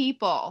many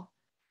people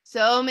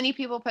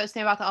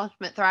posting about the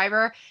Ultimate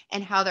Thriver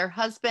and how their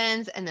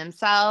husbands and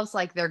themselves,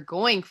 like they're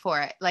going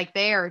for it. Like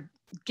they are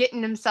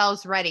getting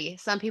themselves ready.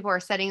 Some people are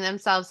setting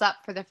themselves up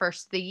for the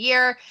first of the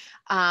year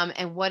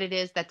and what it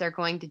is that they're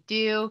going to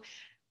do.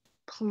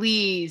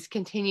 Please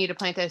continue to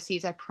plant those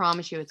seeds. I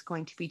promise you it's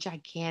going to be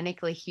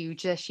gigantically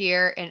huge this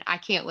year. And I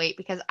can't wait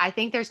because I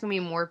think there's going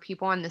to be more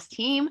people on this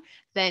team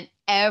than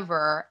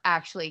ever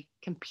actually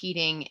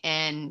competing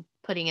and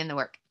putting in the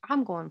work.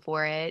 I'm going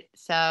for it.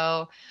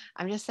 So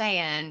I'm just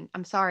saying,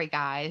 I'm sorry,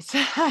 guys.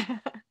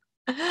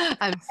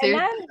 I'm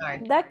seriously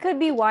sorry. That could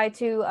be why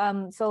too.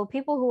 So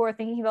people who are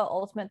thinking about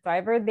Ultimate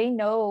Thriver, they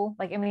know,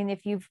 like, I mean,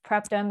 if you've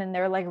prepped them and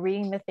they're like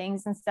reading the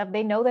things and stuff,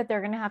 they know that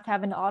they're going to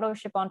have an auto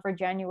ship on for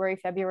January,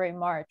 February,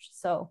 March.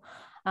 So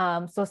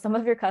some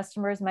of your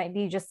customers might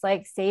be just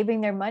like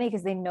saving their money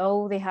because they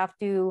know they have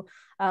to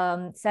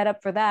set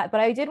up for that.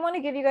 But I did want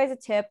to give you guys a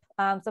tip,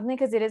 something,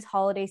 because it is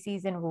holiday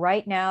season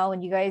right now.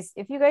 And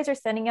if you guys are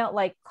sending out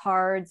like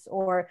cards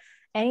or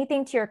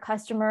anything to your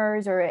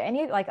customers or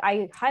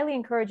I highly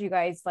encourage you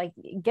guys, like,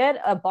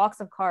 get a box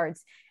of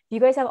cards. If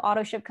you guys have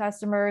auto ship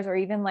customers or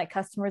even like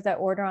customers that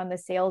order on the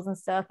sales and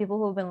stuff, people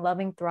who have been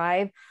loving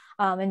Thrive,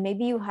 and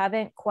maybe you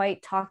haven't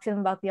quite talked to them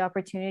about the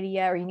opportunity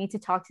yet, or you need to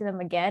talk to them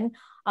again,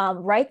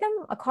 write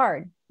them a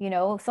card,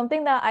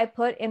 something that I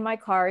put in my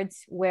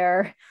cards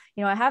where,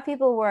 I have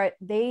people where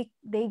they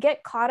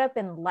get caught up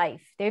in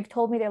life. They've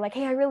told me, they're like,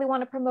 hey, I really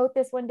want to promote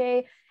this one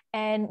day.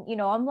 And,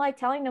 I'm like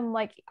telling them,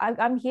 like,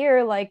 I'm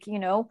here, like,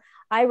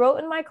 I wrote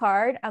in my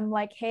card, I'm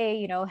like,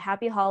 hey,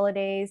 happy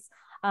holidays.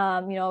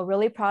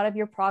 Really proud of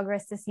your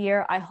progress this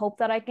year. I hope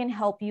that I can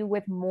help you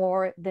with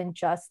more than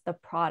just the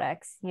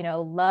products,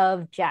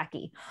 love,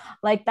 Jackie.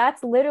 Like,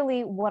 that's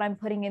literally what I'm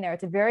putting in there.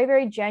 It's a very,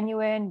 very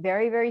genuine,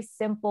 very, very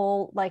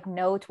simple, like,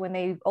 note. When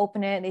they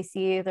open it, they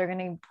see it, they're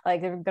going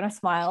to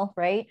smile.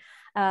 Right.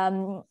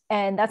 And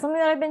that's something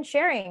that I've been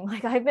sharing.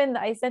 Like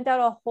I sent out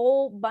a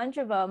whole bunch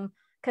of them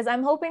Because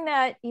I'm hoping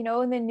that, you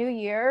know, in the new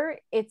year,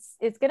 it's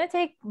gonna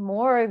take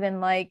more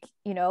than like,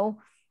 you know,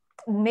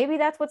 maybe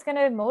that's what's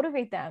gonna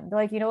motivate them. They're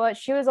like, you know what,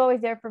 she was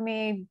always there for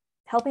me,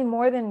 help me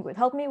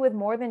with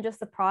more than just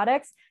the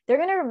products. They're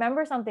gonna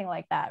remember something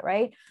like that,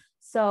 right?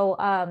 So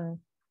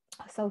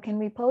so can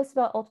we post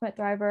about Ultimate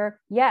Thriver?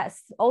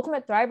 Yes,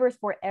 Ultimate Thriver is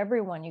for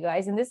everyone, you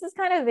guys. And this is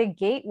kind of the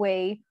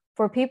gateway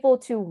for people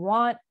to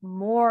want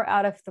more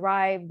out of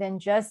Thrive than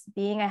just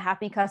being a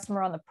happy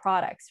customer on the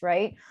products,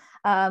 right?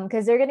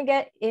 Because they're going to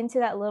get into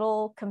that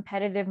little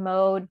competitive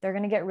mode. They're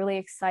going to get really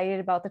excited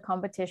about the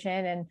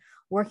competition and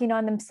working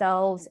on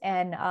themselves.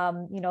 And,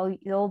 you know,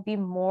 they'll be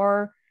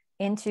more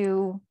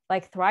into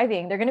like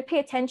thriving. They're going to pay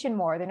attention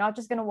more. They're not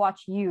just going to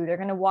watch you. They're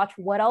going to watch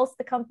what else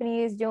the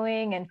company is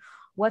doing and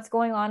what's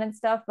going on and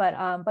stuff. But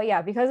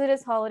yeah, because it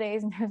is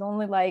holidays and there's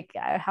only like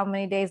how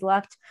many days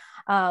left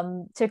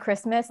to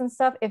Christmas and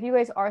stuff, if you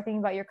guys are thinking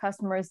about your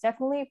customers,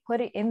 definitely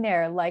put it in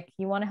there. Like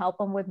you want to help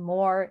them with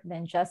more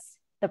than just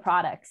the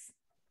products.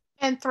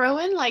 And throw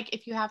in, like,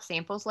 if you have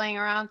samples laying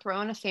around, throw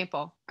in a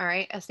sample. All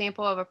right. A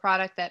sample of a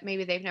product that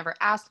maybe they've never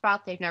asked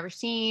about, they've never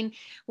seen,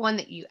 one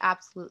that you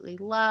absolutely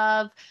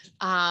love.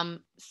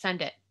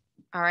 Send it.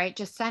 All right.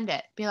 Just send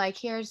it. Be like,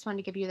 here, I just wanted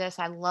to give you this.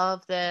 I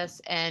love this,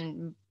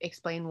 and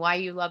explain why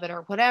you love it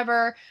or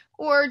whatever.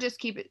 Or just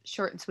keep it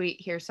short and sweet.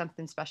 Here's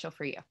something special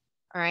for you.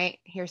 All right.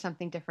 Here's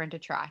something different to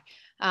try.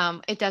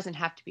 It doesn't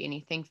have to be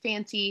anything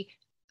fancy.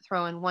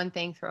 Throw in one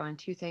thing, throw in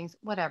two things,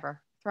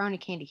 whatever. Throw in a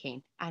candy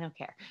cane. I don't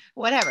care.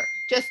 Whatever.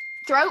 Just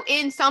throw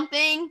in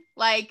something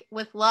like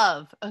with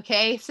love,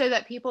 okay? So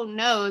that people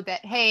know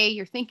that, hey,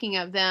 you're thinking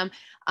of them.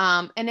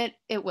 And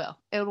it will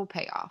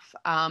pay off.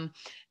 And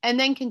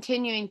then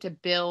continuing to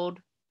build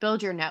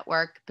your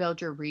network, build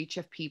your reach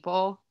of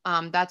people.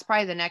 That's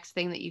probably the next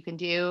thing that you can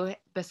do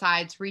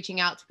besides reaching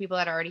out to people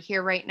that are already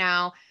here right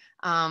now.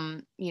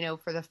 You know,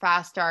 for the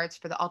fast starts,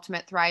 for the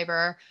ultimate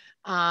thriver,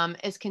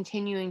 is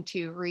continuing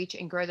to reach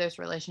and grow those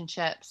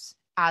relationships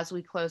as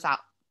we close out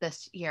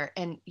this year.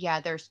 And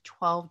yeah, there's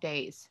 12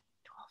 days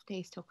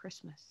till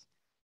Christmas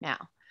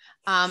now.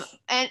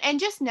 And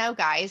just know,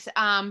 guys,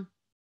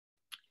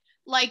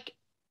 like,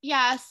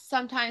 yes,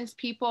 sometimes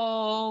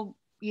people,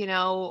 you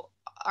know,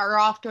 are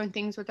off doing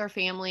things with their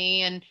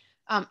family, and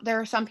there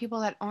are some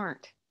people that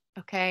aren't.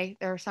 Okay,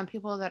 there are some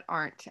people that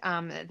aren't,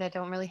 that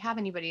don't really have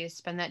anybody to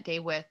spend that day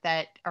with,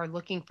 that are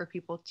looking for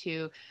people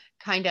to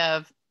kind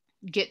of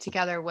get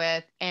together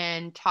with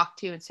and talk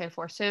to and so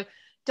forth. So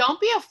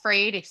don't be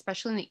afraid,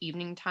 especially in the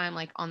evening time,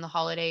 like on the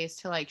holidays,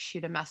 to like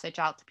shoot a message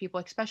out to people,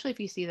 especially if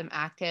you see them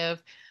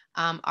active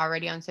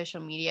already on social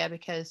media,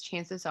 because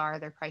chances are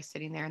they're probably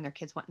sitting there and their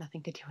kids want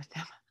nothing to do with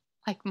them,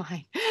 like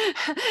mine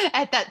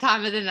at that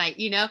time of the night,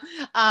 you know?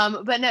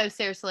 But no,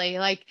 seriously,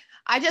 like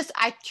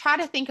I try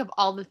to think of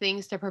all the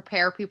things to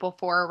prepare people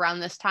for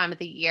around this time of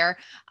the year.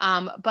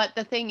 But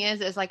the thing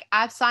is like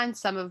I've signed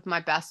some of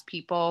my best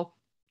people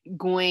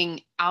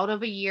going out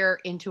of a year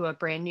into a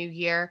brand new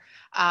year.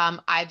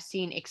 I've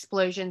seen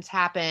explosions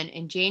happen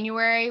in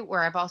January,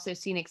 where I've also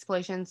seen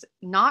explosions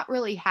not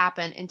really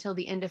happen until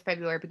the end of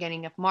February,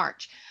 beginning of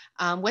March.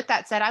 With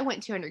that said, I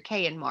went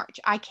 200K in March.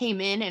 I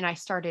came in and I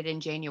started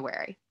in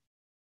January.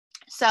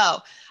 So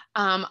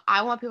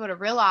I want people to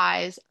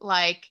realize,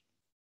 like,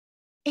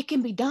 it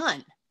can be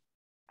done.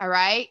 All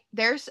right.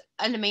 There's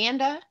an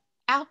Amanda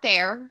out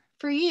there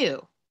for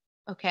you.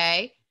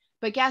 Okay.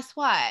 But guess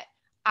what?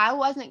 I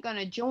wasn't going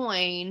to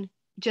join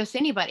just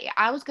anybody.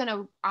 I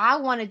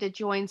wanted to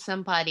join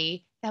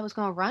somebody that was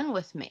going to run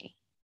with me.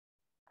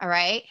 All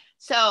right.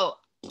 So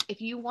if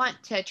you want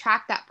to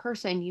attract that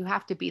person, you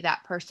have to be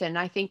that person.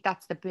 I think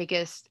that's the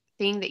biggest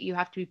thing that you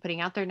have to be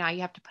putting out there now.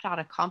 You have to put out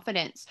a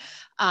confidence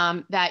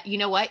that, you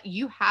know what,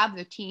 you have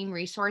the team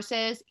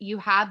resources, you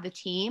have the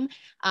team,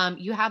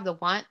 you have the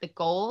want, the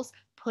goals.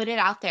 Put it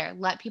out there.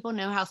 Let people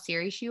know how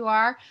serious you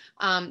are,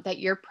 that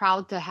you're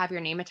proud to have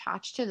your name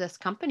attached to this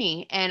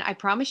company. And I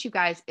promise you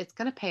guys, it's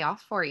going to pay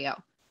off for you.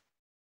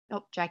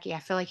 Oh, Jackie, I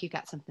feel like you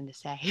got something to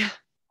say.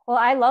 Well,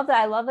 I love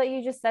that. I love that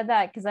you just said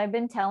that, because I've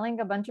been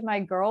telling a bunch of my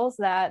girls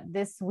that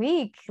this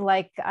week.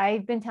 Like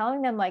I've been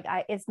telling them, like,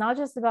 it's not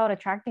just about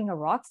attracting a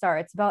rock star.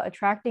 It's about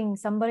attracting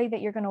somebody that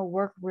you're going to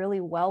work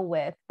really well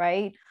with,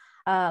 right?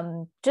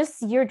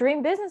 Just your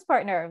dream business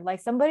partner,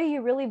 like somebody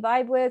you really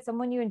vibe with,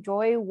 someone you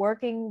enjoy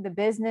working the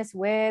business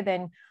with,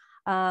 and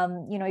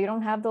you know, you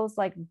don't have those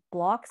like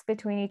blocks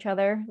between each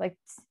other, like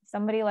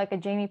somebody like a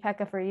Jamie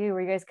Pekka for you,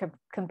 where you guys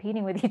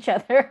competing with each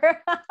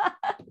other.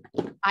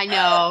 I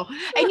know.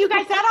 And you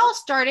guys, that all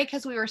started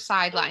because we were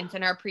sidelines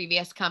in our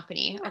previous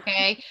company.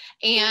 Okay.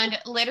 And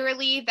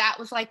literally that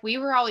was like, we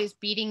were always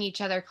beating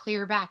each other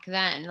clear back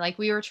then. Like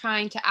we were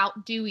trying to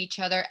outdo each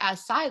other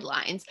as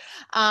sidelines.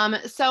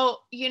 So,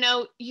 you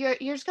know, you're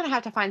just going to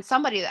have to find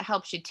somebody that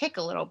helps you tick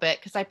a little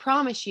bit. Cause I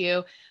promise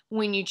you,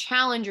 when you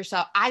challenge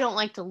yourself, I don't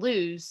like to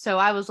lose. So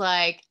I was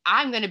like,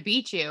 I'm going to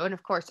beat you. And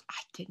of course I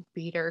didn't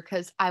beat her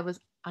because I was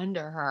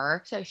under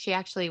her. So she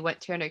actually went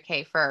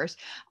 200K first,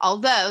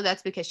 although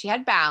that's because she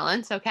had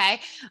balance. Okay.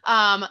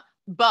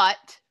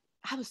 But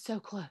I was so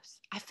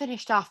close. I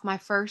finished off my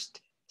first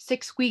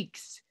 6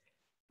 weeks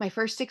my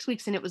first 6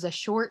 weeks, and it was a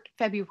short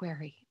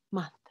February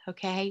month.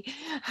 Okay.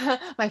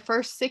 My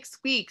first 6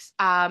 weeks,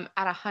 at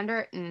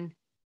 100 and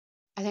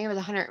I think it was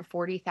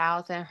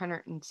 140,000,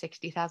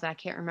 160,000. I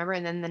can't remember.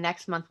 And then the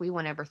next month we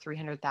went over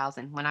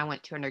 300,000 when I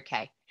went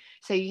 200K.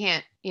 So you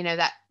can't,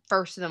 that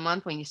first of the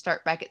month when you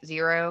start back at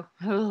zero,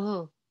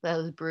 that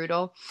was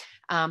brutal.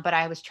 But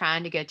I was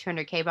trying to go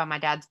 200K by my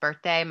dad's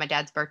birthday. My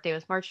dad's birthday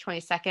was March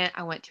 22nd.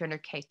 I went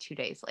 200K 2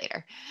 days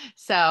later.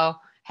 So,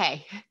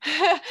 hey,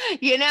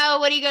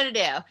 what are you going to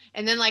do?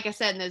 And then, like I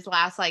said, in those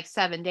last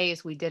 7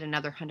 days, we did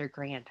another 100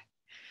 grand.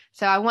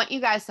 So I want you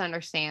guys to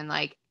understand,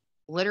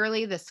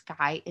 literally the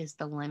sky is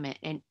the limit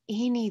and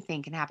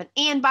anything can happen.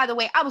 And by the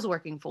way, I was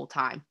working full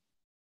time.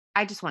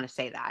 I just want to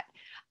say that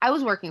I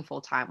was working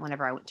full time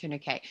whenever I went to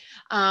 200K.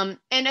 And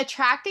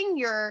attracting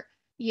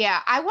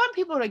I want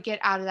people to get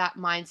out of that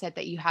mindset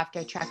that you have to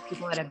attract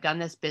people that have done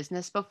this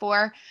business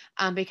before.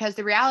 Because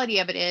the reality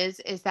of it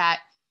is that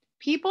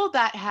people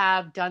that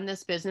have done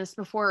this business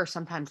before are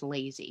sometimes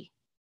lazy.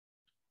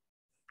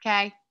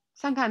 Okay.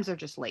 Sometimes they're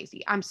just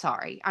lazy. I'm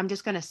sorry. I'm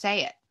just going to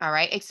say it. All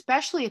right.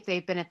 Especially if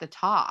they've been at the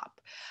top.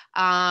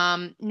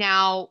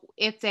 Now,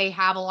 if they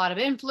have a lot of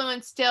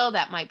influence still,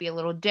 that might be a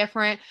little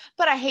different,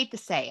 but I hate to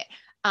say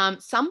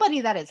it.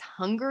 Somebody that is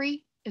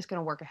hungry is going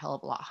to work a hell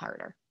of a lot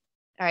harder.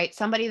 All right.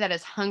 Somebody that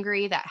is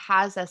hungry, that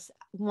has us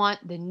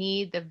want, the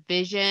need, the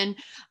vision,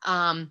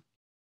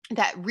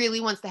 that really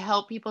wants to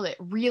help people, that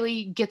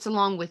really gets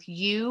along with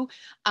you.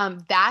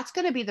 That's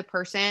going to be the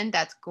person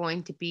that's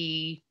going to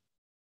be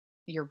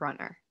your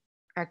runner.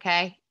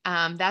 Okay.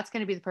 That's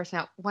going to be the person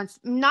that wants,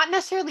 not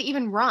necessarily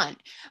even run,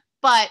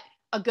 but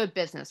a good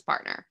business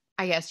partner,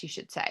 I guess you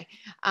should say.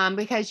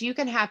 Because you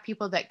can have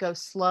people that go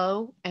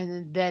slow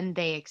and then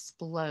they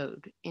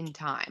explode in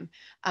time.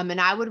 And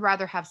I would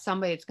rather have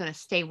somebody that's going to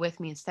stay with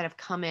me instead of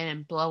come in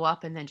and blow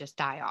up and then just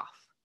die off.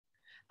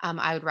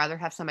 I would rather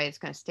have somebody that's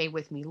going to stay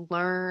with me,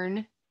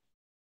 learn,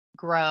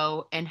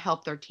 grow, and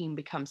help their team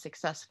become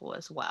successful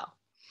as well.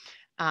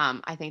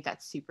 I think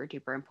that's super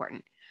duper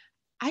important.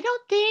 I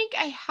don't think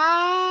I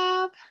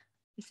have.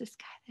 Is this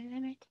guy the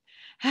limit?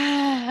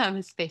 I'm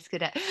a space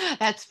cadet.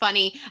 That's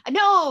funny.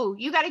 No,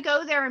 you got to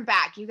go there and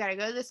back. You got to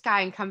go to the sky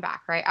and come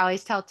back, right? I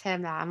always tell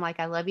Tim that. I'm like,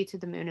 I love you to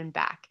the moon and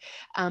back,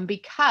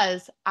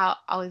 because I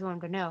always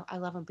want him to know I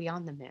love him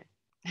beyond the moon.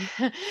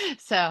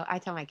 So I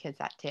tell my kids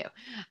that too.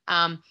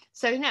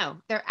 So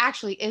no, there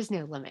actually is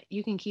no limit.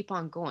 You can keep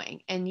on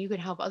going and you can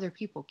help other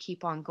people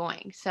keep on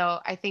going. So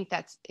I think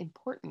that's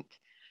important.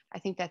 I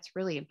think that's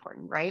really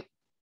important, right?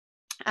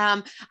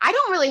 I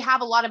don't really have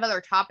a lot of other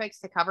topics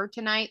to cover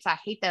tonight, so I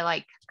hate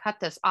to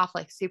cut this off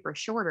super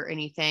short or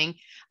anything.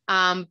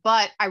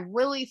 But I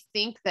really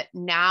think that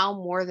now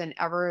more than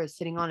ever is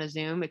sitting on a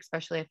Zoom,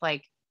 especially if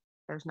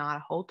there's not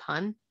a whole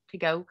ton to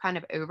go kind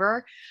of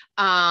over,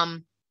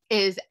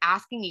 is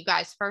asking you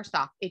guys first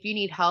off, if you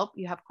need help,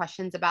 you have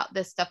questions about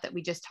this stuff that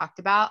we just talked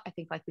about. I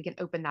think we can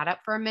open that up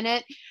for a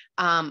minute.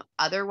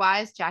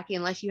 Otherwise, Jackie,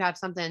 unless you have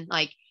something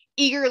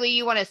eagerly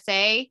you want to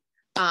say,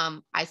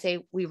 I say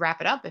we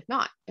wrap it up.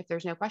 If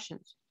there's no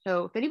questions.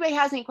 So if anybody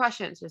has any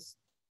questions, just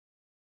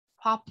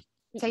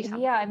say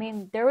something. Yeah, I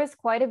mean, there was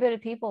quite a bit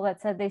of people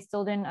that said they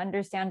still didn't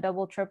understand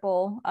double,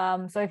 triple.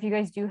 So if you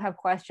guys do have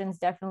questions,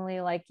 definitely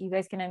you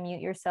guys can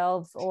unmute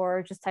yourselves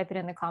or just type it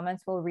in the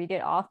comments. We'll read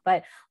it off.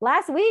 But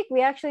last week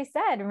we actually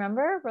said,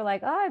 remember, we're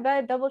like, oh, I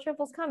bet double,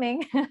 triple's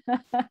coming.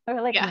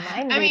 We're yeah.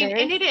 mind readers.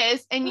 And it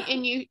is.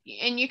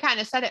 And you kind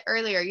of said it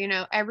earlier,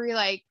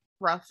 every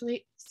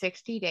roughly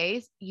 60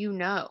 days,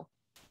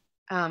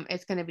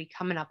 it's going to be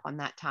coming up on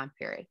that time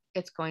period.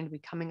 It's going to be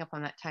coming up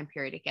on that time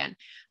period again.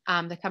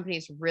 The company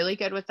is really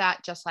good with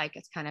that, just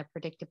it's kind of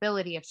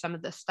predictability of some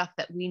of the stuff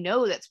that we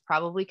know that's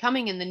probably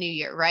coming in the new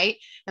year, right?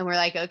 And we're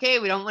like, okay,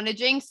 we don't want to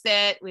jinx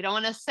it. We don't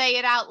want to say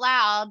it out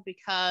loud,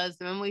 because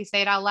when we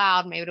say it out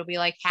loud, maybe it'll be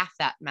half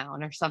that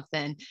amount or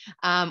something,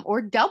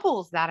 or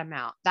doubles that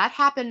amount. That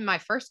happened in my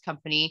first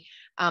company.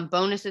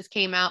 Bonuses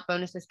came out,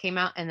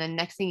 and then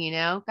next thing you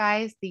know,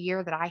 guys, the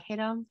year that I hit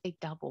them, they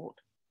doubled.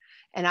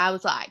 And I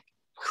was like,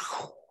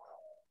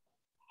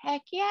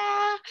 heck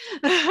yeah.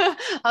 I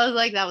was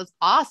like, that was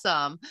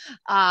awesome.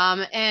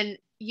 And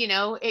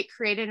it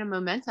created a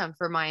momentum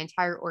for my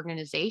entire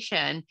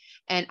organization.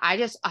 And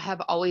I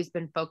have always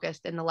been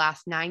focused in the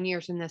last 9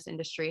 years in this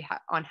industry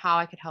on how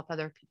I could help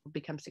other people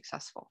become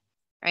successful.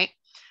 Right.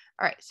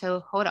 All right.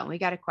 So hold on. We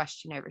got a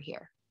question over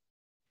here.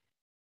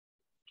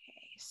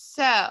 Okay.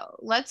 So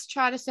let's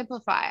try to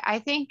simplify. I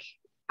think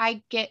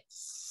I get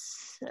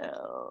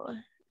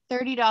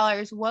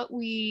 $30, what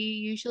we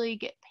usually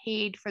get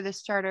paid for the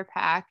starter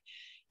pack.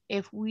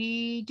 If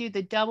we do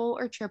the double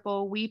or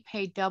triple, we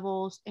pay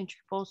doubles and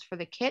triples for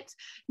the kits.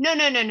 No.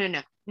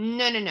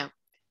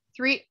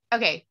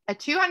 Okay, a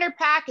 200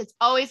 pack is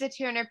always a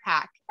 200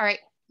 pack. All right,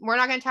 we're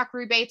not going to talk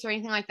rebates or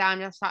anything like that.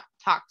 I'm just not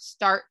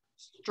start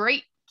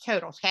straight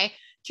totals, okay?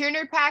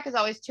 200 pack is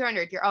always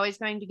 200. You're always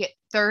going to get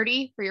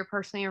 30 for your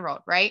personally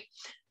enrolled, right?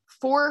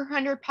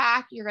 400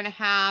 pack, you're going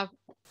to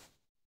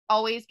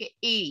always get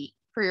 80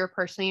 for your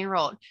personally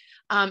enrolled.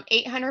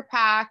 800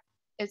 pack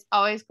is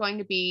always going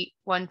to be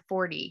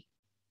 140,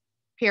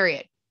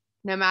 period.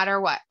 No matter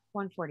what.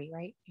 140,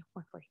 right?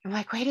 140. I'm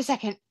like, wait a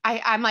second.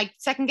 I'm like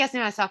second guessing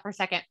myself for a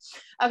second.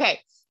 Okay.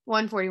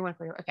 140,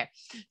 140. Okay.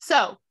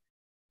 So,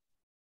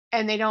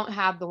 and they don't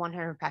have the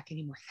 100 pack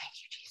anymore. Thank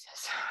you,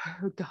 Jesus.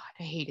 Oh God,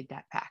 I hated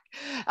that pack.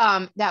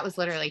 That was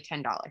literally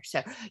 $10.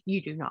 So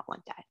you do not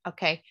want that.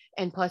 Okay.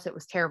 And plus it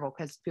was terrible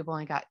because people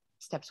only got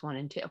steps 1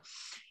 and 2.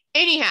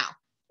 Anyhow,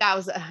 that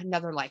was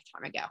another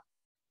lifetime ago.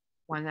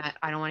 One that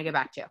I don't want to go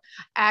back to.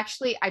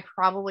 Actually, I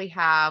probably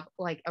have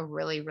like a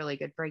really, really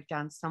good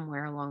breakdown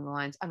somewhere along the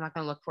lines. I'm not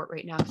going to look for it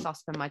right now because I'll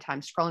spend my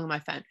time scrolling on my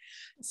phone.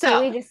 So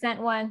Kaylee just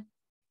sent one.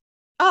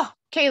 Oh,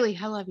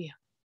 Kaylee, I love you.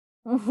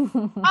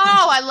 Oh,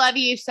 I love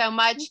you so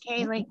much,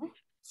 Kaylee.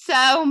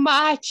 So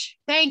much.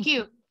 Thank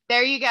you.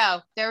 There you go.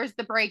 There's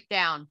the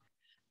breakdown.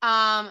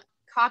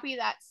 Copy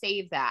that,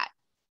 save that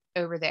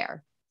over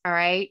there. All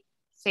right.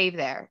 Save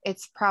there.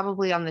 It's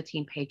probably on the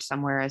team page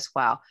somewhere as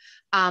well.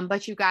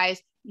 But you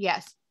guys,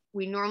 yes,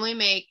 we normally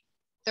make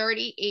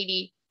 30,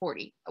 80,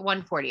 40,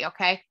 140.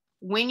 Okay.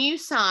 When you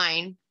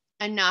sign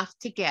enough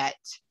to get,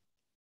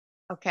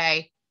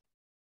 okay,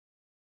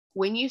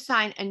 when you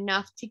sign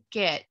enough to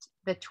get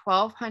the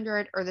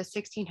 1,200 or the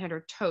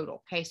 1,600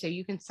 total. Okay. So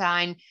you can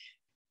sign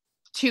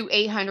 2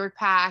 800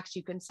 packs.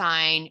 You can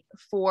sign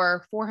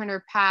 4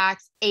 400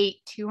 packs, 8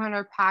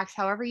 200 packs,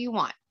 however you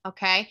want.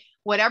 Okay.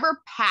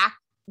 Whatever pack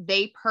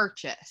they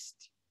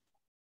purchased.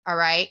 All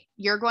right.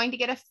 You're going to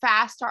get a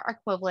fast start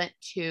equivalent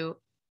to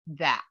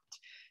that.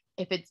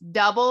 If it's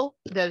double,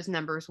 those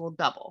numbers will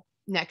double.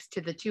 Next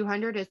to the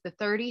 200 is the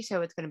 30.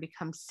 So it's going to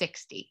become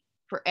 60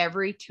 for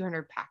every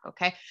 200 pack.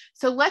 Okay.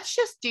 So let's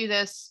just do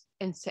this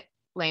in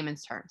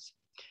layman's terms.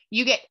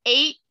 You get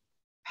 8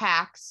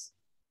 packs.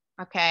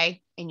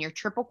 Okay. And you're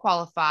triple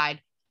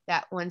qualified.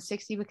 That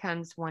 160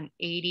 becomes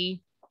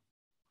 180.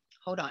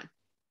 Hold on.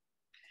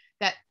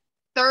 That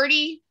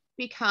 30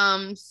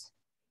 becomes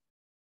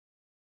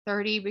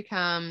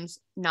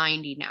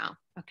 90 now.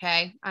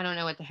 Okay. I don't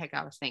know what the heck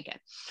I was thinking.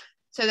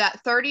 So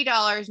that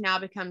 $30 now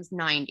becomes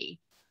 90.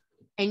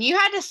 And you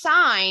had to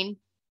sign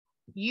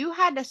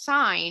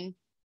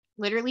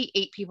literally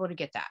 8 people to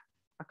get that.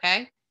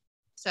 Okay.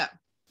 So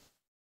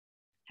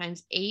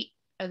times 8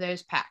 of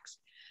those packs,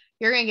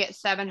 you're going to get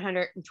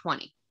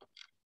 $720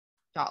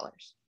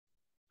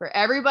 for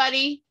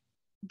everybody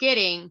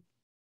getting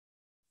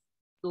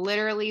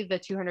literally the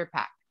 200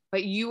 pack,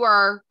 but you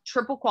are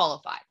triple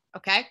qualified.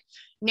 Okay.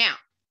 Now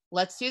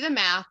let's do the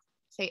math.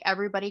 Say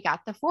everybody got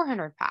the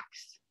 400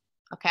 packs.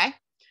 Okay.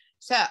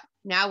 So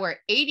now we're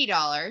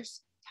 $80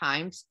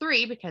 times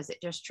 3 because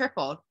it just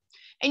tripled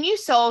and you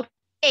sold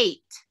 8.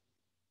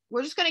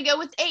 We're just going to go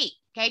with 8.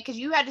 Okay. Because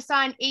you had to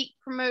sign 8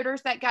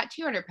 promoters that got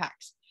 200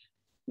 packs.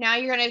 Now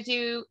you're going to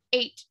do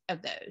 8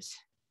 of those.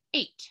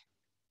 8.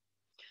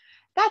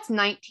 That's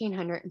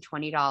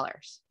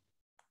 $1,920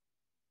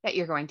 that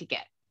you're going to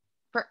get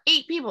for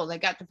 8 people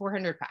that got the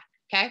 400 pack.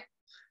 Okay.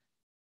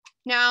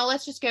 Now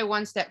let's just go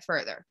one step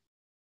further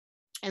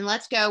and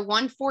let's go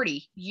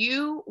 140.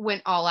 You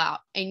went all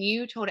out and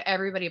you told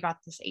everybody about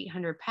this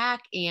 800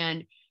 pack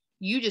and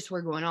you just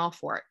were going all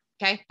for it.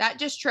 Okay. That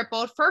just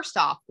tripled. First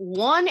off,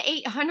 1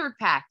 800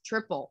 pack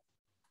triple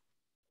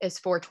is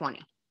 $420.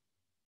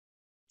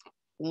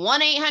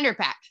 1 800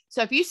 pack.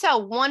 So if you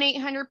sell 1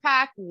 800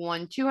 pack,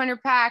 1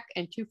 200 pack,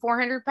 and 2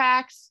 400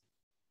 packs,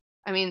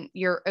 I mean,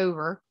 you're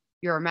over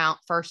your amount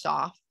first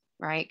off,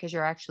 right? Because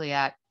you're actually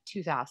at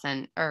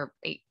 2,000 or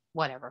 8,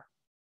 whatever.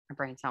 My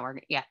brain's not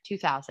working. Yeah,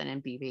 2,000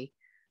 in BB.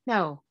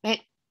 No,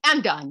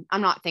 I'm done.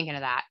 I'm not thinking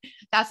of that.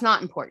 That's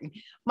not important.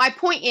 My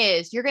point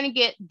is you're going to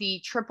get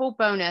the triple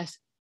bonus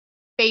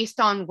based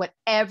on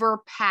whatever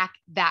pack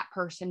that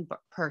person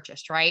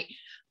purchased, right?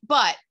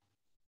 But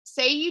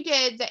say you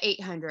did the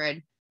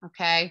 800,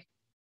 okay?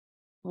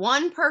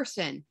 One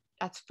person,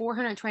 that's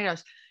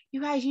 $420. You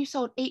guys, you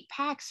sold 8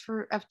 packs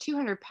of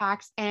 200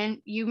 packs and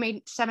you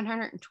made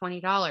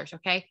 $720,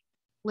 okay?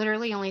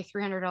 Literally only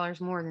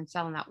 $300 more than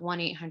selling that 1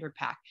 800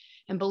 pack.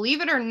 And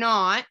believe it or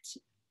not,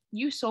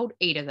 you sold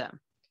 8 of them.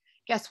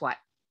 Guess what?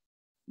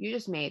 You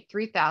just made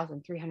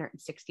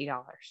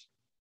 $3,360.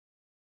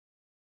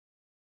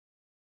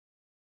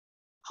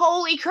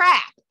 Holy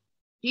crap.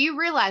 Do you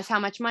realize how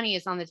much money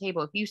is on the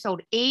table if you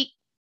sold 8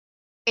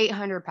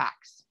 800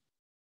 packs?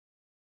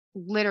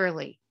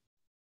 Literally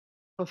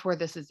before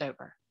this is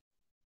over.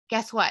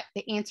 Guess what?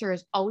 The answer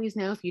is always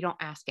no if you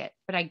don't ask it.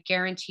 But I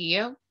guarantee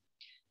you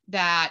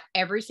that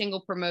every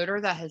single promoter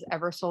that has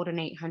ever sold an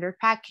 800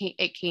 pack,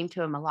 it came to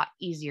them a lot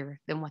easier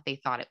than what they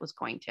thought it was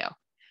going to.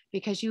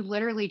 Because you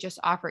literally just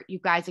offer it. You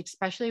guys,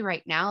 especially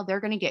right now, they're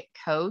going to get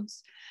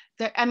codes.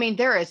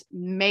 There is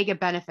mega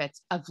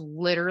benefits of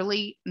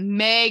literally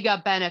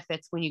mega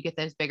benefits when you get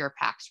those bigger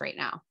packs right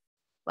now.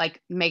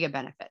 Like mega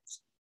benefits.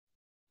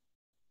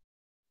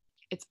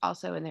 It's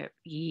also in there.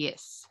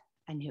 Yes,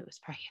 I knew it was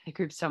probably in the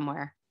group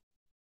somewhere.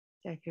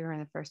 If you were in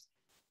the first.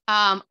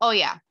 Oh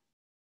yeah.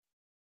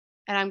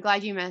 And I'm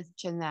glad you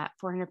mentioned that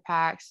 400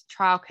 packs,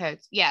 trial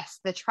codes. Yes,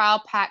 the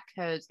trial pack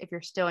codes, if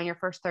you're still in your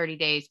first 30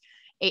 days,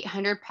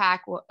 800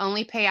 pack will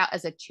only pay out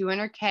as a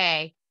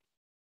 200K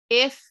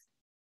if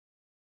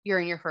you're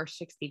in your first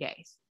 60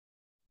 days.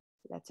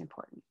 That's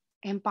important.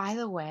 And by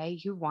the way,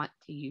 you want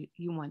to do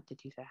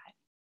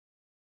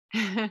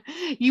that.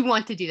 You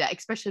want to do that,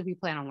 especially if you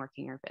plan on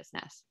working your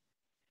business.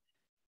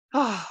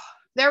 Oh,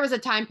 there was a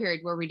time period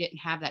where we didn't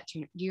have that.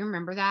 Do you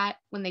remember that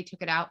when they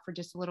took it out for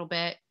just a little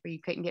bit where you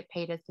couldn't get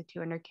paid as the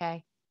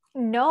 200K?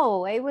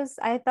 No,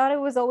 I thought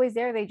it was always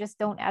there. They just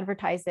don't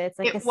advertise it. It's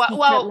like a secret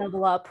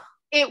level up.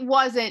 It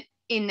wasn't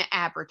in the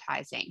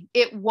advertising.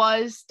 It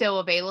was still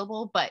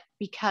available, but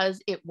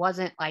because it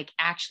wasn't like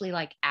actually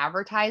like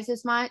advertised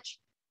as much,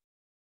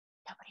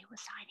 nobody was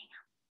signing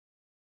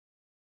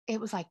them. It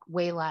was like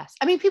way less.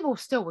 I mean, people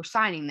still were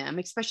signing them,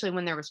 especially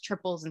when there was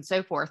triples and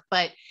so forth,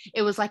 but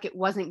it was like it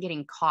wasn't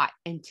getting caught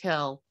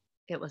until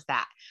it was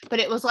that. But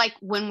it was like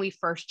when we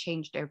first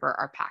changed over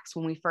our packs,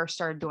 when we first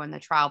started doing the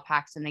trial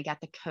packs and they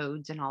got the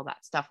codes and all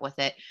that stuff with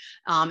it.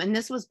 And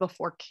this was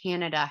before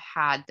Canada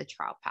had the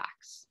trial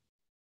packs.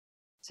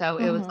 So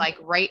it was like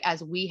right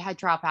as we had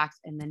trial packs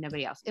and then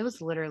nobody else. It was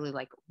literally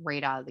like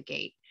right out of the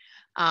gate.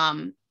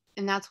 And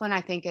that's when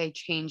I think I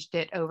changed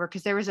it over,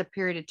 because there was a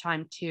period of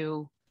time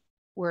too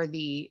where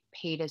the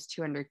paid as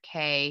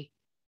 200K.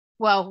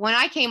 Well, when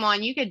I came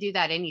on, you could do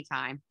that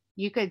anytime.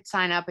 You could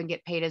sign up and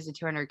get paid as a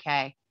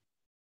 200K.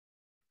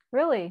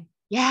 Really?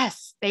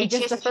 Yes. They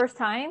just the first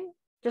time?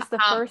 Just the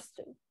first?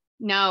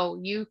 No,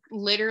 you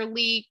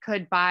literally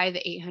could buy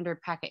the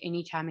 800 pack at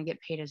any time and get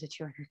paid as a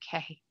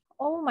 200K.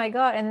 Oh my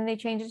God. And then they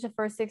changed it to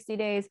first 60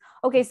 days.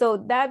 Okay.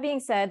 So that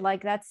being said,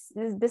 like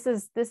this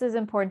is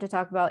important to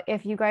talk about.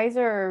 If you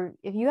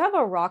have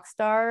a rock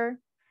star,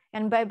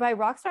 and by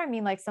rock star, I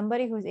mean like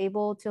somebody who's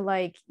able to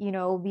like,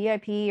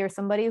 VIP, or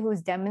somebody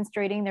who's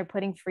demonstrating they're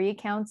putting free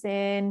accounts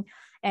in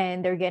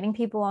and they're getting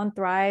people on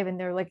Thrive and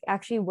they're like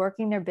actually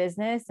working their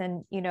business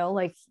and,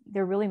 like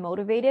they're really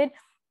motivated,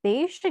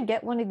 they should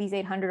get one of these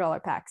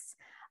 $800 packs.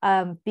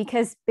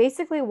 Because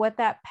basically what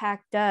that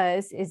pack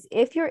does is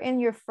if you're in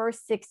your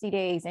first 60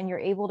 days and you're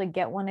able to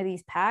get one of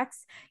these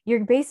packs,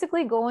 you're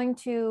basically going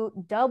to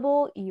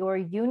double your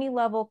uni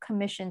level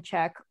commission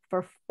check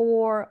for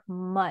 4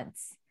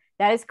 months.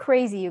 That is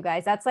crazy, you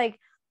guys. That's like,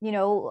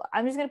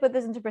 I'm just going to put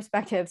this into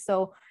perspective.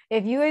 So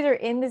if you guys are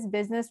in this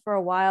business for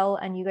a while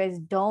and you guys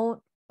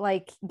don't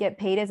like get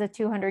paid as a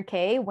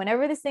 200K,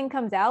 whenever this thing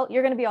comes out,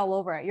 you're going to be all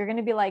over it. You're going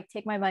to be like,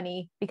 take my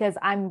money because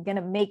I'm going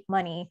to make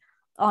money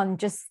on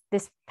just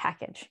this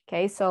package.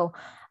 Okay. So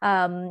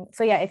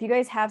yeah, if you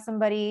guys have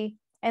somebody,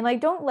 and like,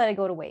 don't let it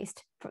go to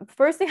waste.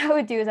 First thing I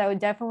would do is I would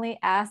definitely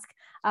ask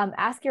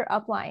your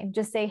upline,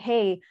 just say,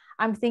 hey,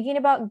 I'm thinking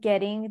about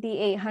getting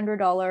the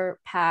 $800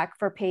 pack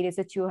for paid as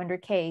a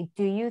 200K.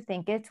 Do you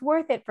think it's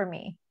worth it for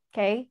me?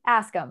 Okay.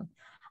 Ask them.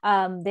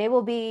 They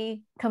will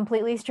be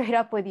completely straight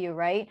up with you,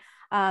 right?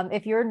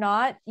 If you're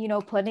not,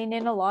 putting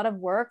in a lot of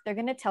work, they're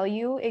going to tell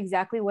you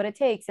exactly what it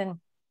takes. And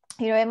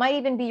it might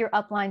even be your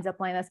upline's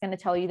upline that's going to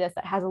tell you this,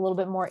 that has a little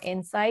bit more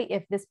insight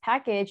if this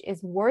package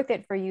is worth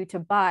it for you to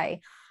buy.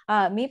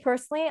 Me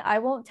personally, I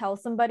won't tell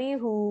somebody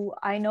who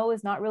I know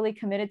is not really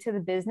committed to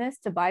the business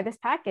to buy this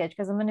package,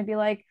 because I'm going to be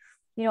like,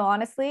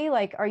 honestly,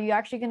 like, are you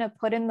actually going to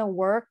put in the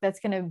work that's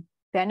going to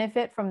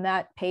benefit from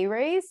that pay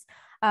raise?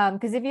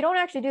 Because if you don't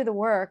actually do the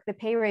work, the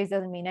pay raise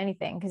doesn't mean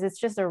anything, because it's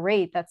just a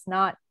rate that's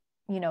not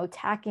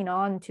tacking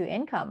on to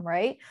income,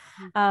 right?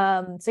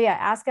 So yeah,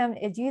 ask them,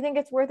 do you think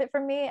it's worth it for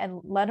me?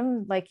 And let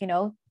them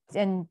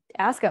and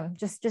ask them,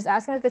 just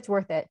ask them if it's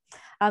worth it.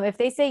 If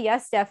they say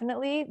yes,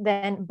 definitely,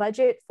 then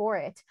budget for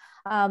it.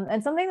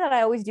 And something that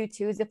I always do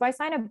too is if I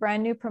sign a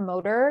brand new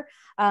promoter,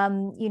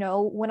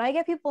 when I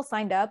get people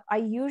signed up, I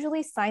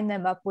usually sign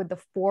them up with the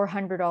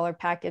 $400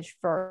 package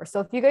first. So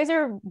if you guys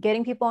are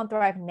getting people on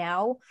Thrive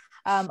now,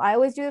 I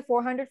always do the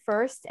 400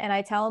 first, and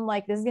I tell them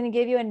like, this is going to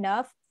give you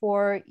enough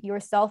for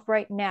yourself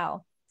right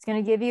now. It's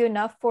going to give you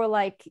enough for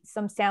like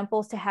some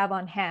samples to have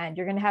on hand.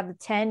 You're going to have the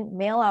 10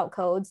 mail out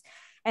codes.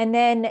 And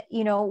then,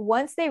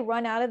 once they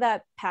run out of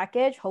that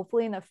package,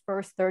 hopefully in the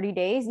first 30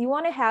 days, you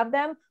want to have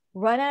them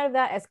run out of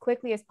that as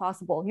quickly as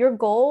possible. Your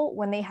goal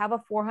when they have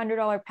a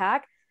 $400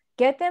 pack,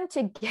 get them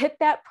to get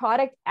that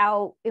product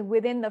out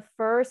within the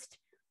first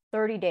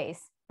 30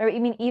 days, or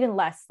even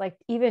less, like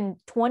even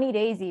 20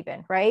 days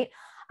even, right?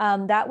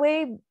 That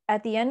way,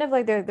 at the end of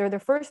like their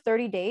first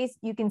 30 days,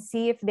 you can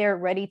see if they're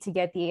ready to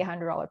get the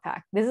 $800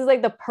 pack. This is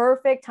like the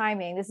perfect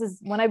timing. This is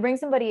when I bring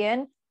somebody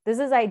in, this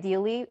is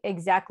ideally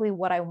exactly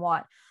what I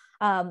want.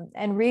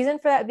 And reason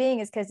for that being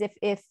is because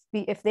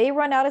if they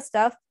run out of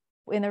stuff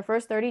in their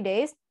first 30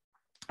 days,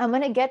 I'm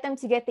going to get them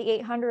to get the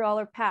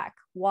 $800 pack.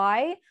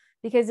 Why?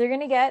 Because they're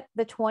going to get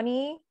the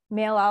 20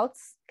 mail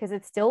outs because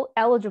it's still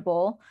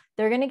eligible.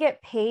 They're going to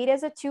get paid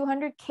as a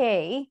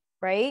 200K,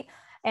 right?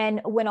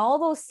 And when all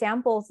those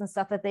samples and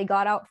stuff that they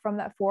got out from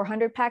that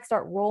 400 pack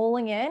start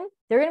rolling in,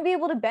 they're going to be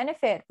able to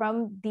benefit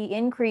from the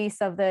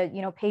increase of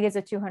the, paid as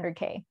a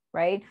 200K,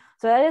 right?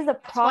 So that is the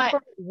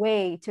proper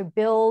way to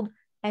build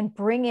and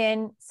bring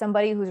in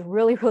somebody who's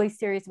really, really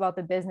serious about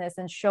the business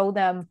and show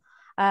them,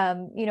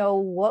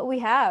 what we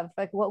have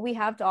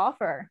to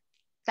offer.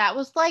 That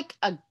was like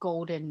a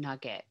golden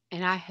nugget.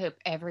 And I hope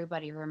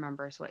everybody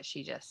remembers what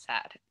she just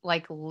said.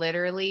 Like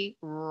literally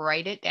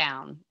write it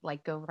down.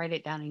 Like go write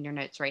it down in your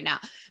notes right now.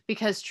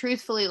 Because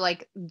truthfully,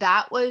 like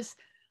that was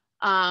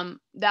an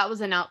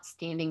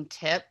outstanding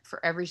tip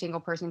for every single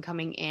person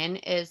coming in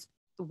is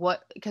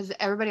because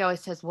everybody always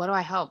says, what do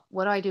I help?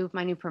 What do I do with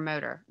my new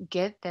promoter?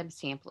 Get them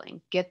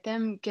sampling, get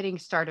them getting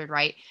started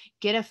right,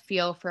 get a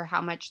feel for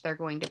how much they're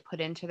going to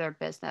put into their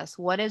business.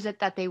 What is it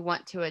that they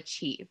want to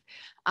achieve?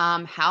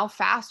 How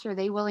fast are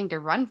they willing to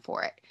run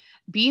for it?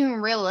 Being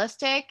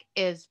realistic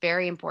is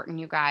very important,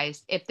 you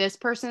guys. If this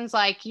person's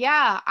like,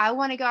 yeah, I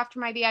want to go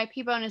after my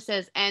VIP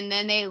bonuses, and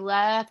then they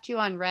left you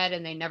on red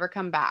and they never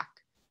come back.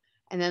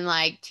 And then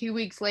like 2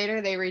 weeks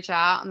later, they reach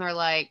out and they're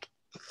like,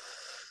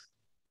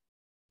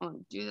 "Oh,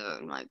 do that."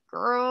 I'm like,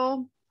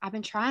 girl, I've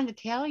been trying to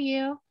tell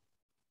you,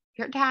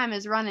 your time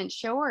is running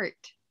short.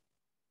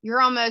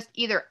 You're almost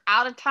either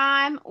out of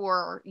time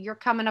or you're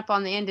coming up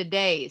on the end of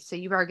days. So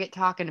you better get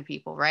talking to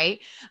people, right?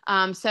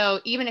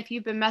 So even if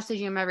you've been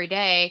messaging them every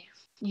day,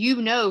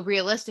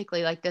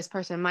 realistically, like this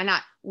person might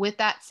not. With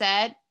that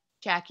said,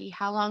 Jackie,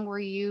 how long were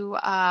you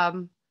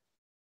on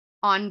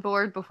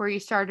board before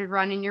you started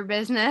running your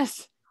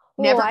business?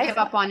 Well, Never give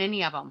up on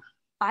any of them.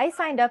 I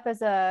signed up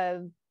as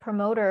a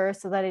promoter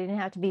so that I didn't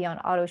have to be on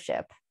auto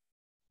ship.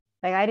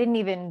 Like I didn't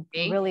even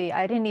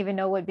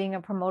know what being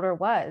a promoter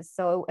was.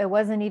 So it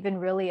wasn't even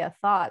really a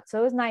thought. So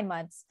it was 9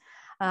 months.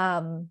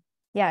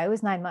 Yeah, it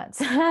was 9 months.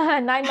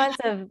 9 months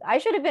of, I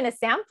should have been a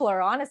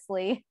sampler,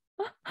 honestly.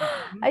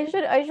 I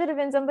should have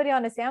been somebody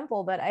on a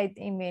sample, but I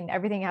mean,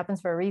 everything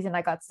happens for a reason.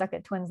 I got stuck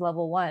at twins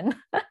level 1.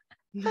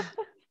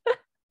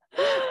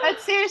 But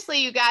seriously,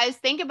 you guys,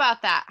 think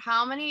about that.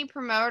 How many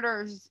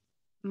promoters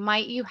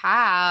might you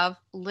have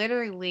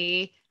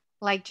literally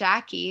like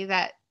Jackie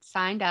that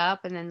signed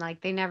up and then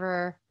like they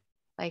never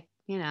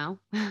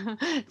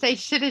they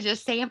should have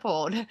just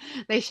sampled.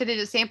 They should have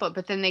just sampled,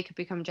 but then they could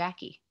become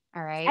Jackie.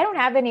 All right. I don't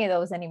have any of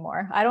those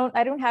anymore. I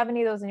don't have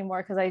any of those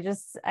anymore because I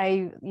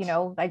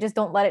just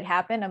don't let it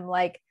happen. I'm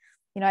like,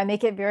 I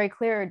make it very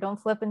clear, don't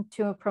flip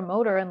into a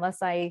promoter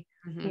unless I,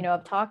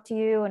 I've talked to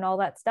you and all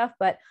that stuff.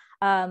 But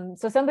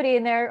so somebody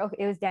in there, okay,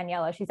 it was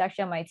Daniela. She's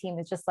actually on my team.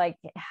 It's just like,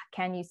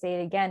 can you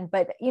say it again?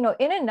 But in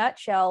a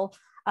nutshell,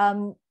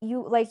 time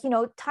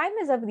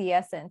is of the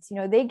essence.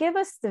 They give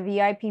us the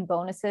VIP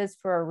bonuses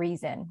for a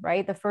reason,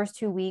 right? The first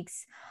 2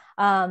 weeks,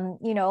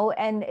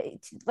 and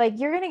like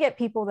you're going to get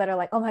people that are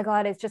like, oh my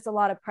God, it's just a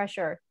lot of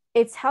pressure.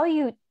 It's how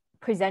you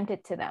present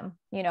it to them.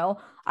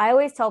 I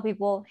always tell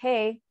people,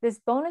 hey, this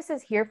bonus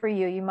is here for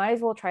you. You might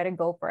as well try to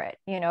go for it.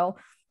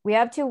 We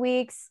have 2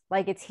 weeks,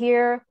 like it's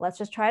here. Let's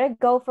just try to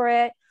go for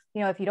it.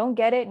 If you don't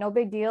get it, no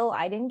big deal.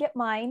 I didn't get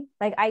mine.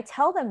 Like I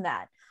tell them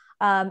that.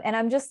 And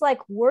I'm just like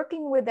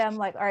working with them,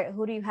 like, all right,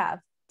 who do you have?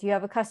 Do you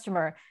have a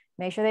customer?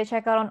 Make sure they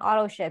check out on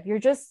auto ship. You're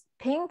just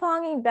ping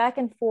ponging back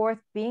and forth,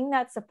 being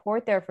that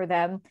support there for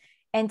them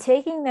and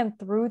taking them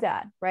through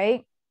that.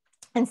 Right.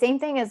 And same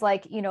thing as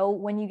like,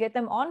 when you get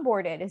them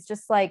onboarded, it's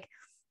just like,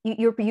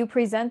 you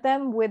present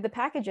them with the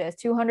packages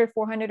 200,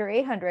 400, or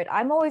 800.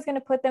 I'm always going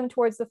to put them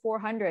towards the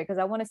 400 because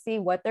I want to see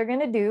what they're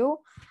going to do.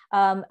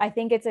 I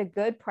think it's a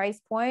good price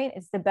point.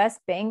 It's the best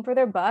bang for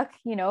their buck.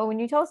 When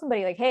you tell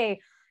somebody like,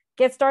 hey,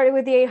 get started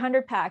with the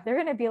 800 pack, they're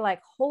going to be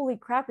like, holy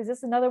crap, is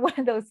this another one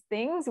of those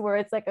things where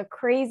it's like a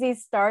crazy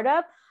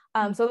startup?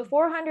 So the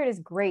 400 is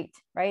great,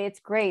 right? It's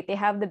great. They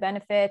have the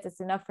benefits.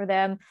 It's enough for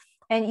them.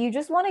 And you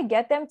just want to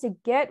get them to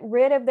get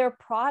rid of their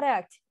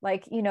product.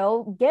 Like,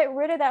 get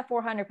rid of that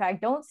 400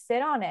 pack. Don't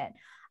sit on it.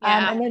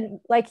 Yeah. And then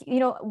like,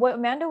 what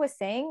Amanda was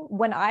saying,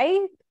 when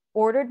I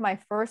ordered my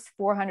first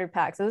 400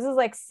 pack, so this is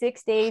like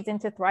 6 days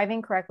into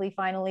thriving correctly,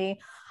 finally,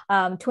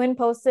 Twin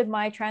posted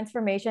my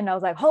transformation. I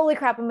was like, holy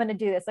crap, I'm going to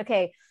do this.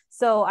 Okay.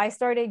 So I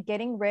started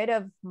getting rid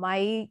of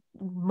my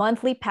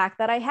monthly pack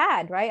that I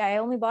had, right? I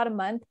only bought a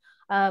month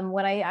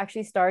when I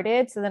actually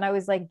started. So then I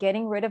was like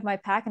getting rid of my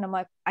pack and I'm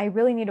like, I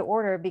really need to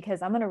order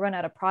because I'm going to run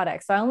out of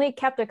products. So I only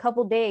kept a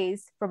couple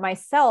days for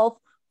myself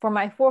for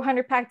my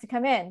 400 pack to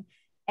come in.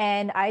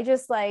 And I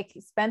just like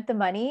spent the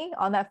money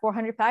on that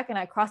 400 pack and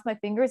I crossed my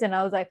fingers and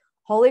I was like,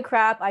 holy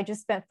crap, I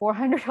just spent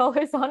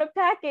 $400 on a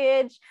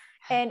package.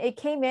 And it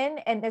came in.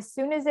 And as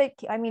soon as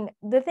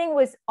the thing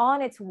was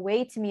on its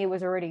way to me, it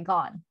was already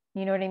gone.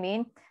 You know what I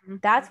mean? Mm-hmm.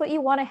 That's what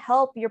you want to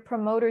help your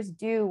promoters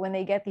do when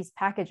they get these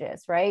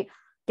packages, right?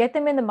 Get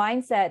them in the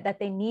mindset that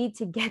they need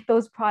to get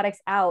those products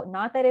out,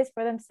 not that it's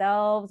for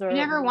themselves or you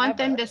never whatever. Want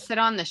them to sit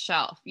on the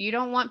shelf. You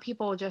don't want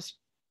people just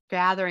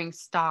gathering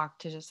stock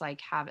to just like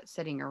have it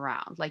sitting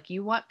around. Like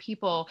you want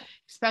people,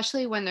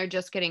 especially when they're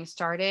just getting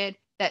started,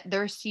 that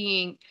they're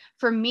seeing.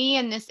 For me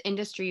in this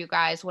industry, you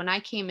guys, when I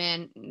came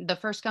in, the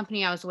first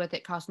company I was with,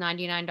 it cost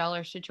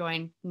 $99 to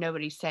join.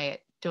 Nobody say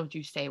it. Don't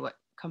you say what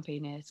company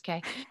it is,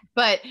 okay?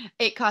 But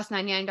it cost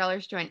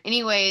 $99 to join.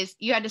 Anyways,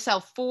 you had to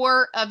sell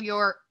 4 of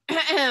your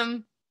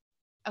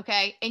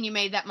okay, and you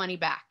made that money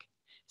back.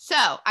 So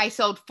I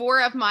sold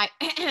 4 of my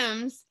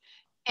and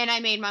I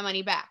made my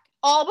money back,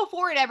 all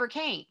before it ever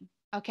came.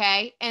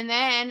 Okay. And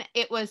then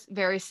it was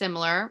very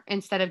similar.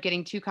 Instead of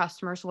getting 2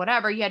 customers,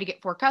 whatever, you had to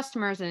get 4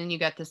 customers and then you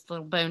got this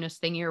little bonus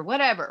thingy or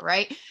whatever.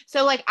 Right.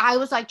 So like I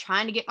was like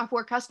trying to get my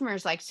 4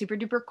 customers like super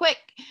duper quick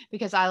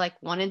because I like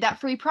wanted that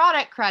free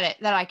product credit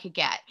that I could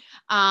get.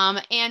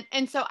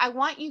 And so I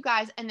want you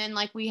guys, and then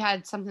like we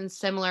had something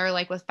similar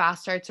like with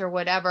fast starts or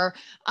whatever.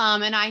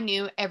 And I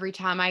knew every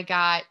time I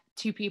got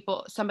 2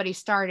 people, somebody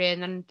started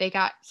and then they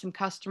got some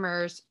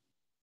customers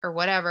or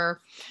whatever,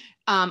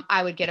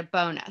 I would get a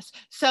bonus.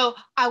 So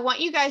I want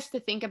you guys to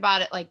think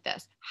about it like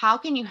this. How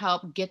can you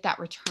help get that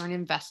return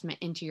investment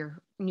into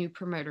your new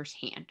promoter's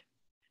hand?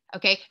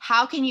 Okay.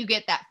 How can you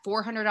get that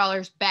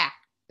 $400 back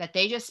that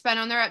they just spent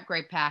on their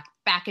upgrade pack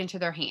back into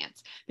their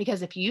hands?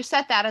 Because if you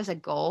set that as a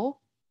goal,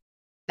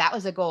 that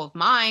was a goal of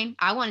mine.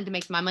 I wanted to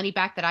make my money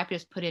back that I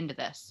just put into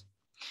this.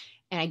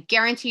 And I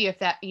guarantee you, if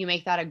that you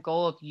make that a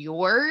goal of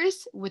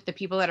yours with the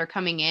people that are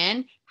coming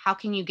in, how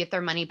can you get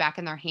their money back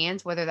in their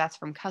hands, whether that's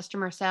from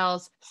customer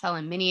sales,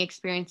 selling mini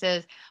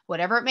experiences,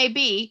 whatever it may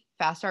be,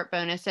 fast start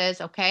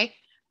bonuses, okay?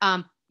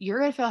 You're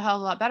going to feel a hell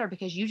of a lot better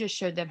because you just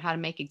showed them how to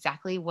make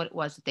exactly what it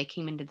was that they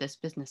came into this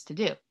business to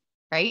do,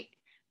 right?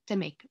 To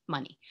make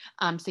money.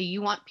 So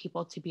you want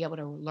people to be able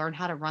to learn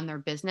how to run their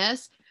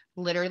business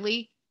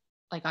literally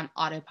like on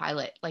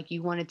autopilot. Like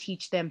you want to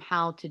teach them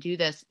how to do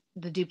this,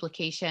 the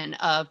duplication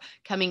of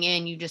coming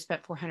in, you just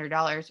spent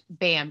 $400,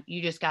 bam,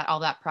 you just got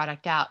all that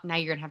product out. Now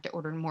you're gonna have to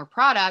order more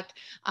product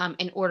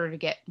in order to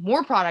get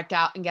more product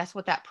out. And guess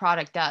what that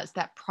product does?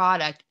 That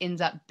product ends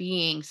up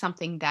being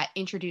something that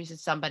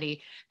introduces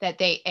somebody that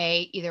they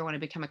either want to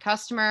become a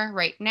customer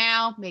right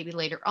now, maybe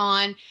later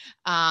on,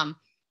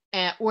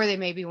 or they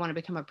maybe want to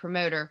become a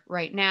promoter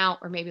right now,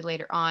 or maybe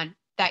later on.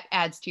 That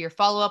adds to your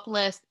follow-up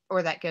list,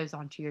 or that goes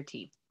onto your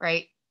team,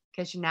 right?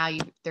 Because now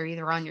they're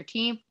either on your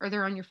team or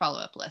they're on your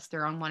follow-up list.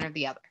 They're on one or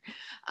the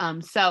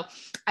other. So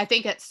I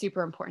think it's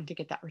super important to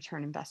get that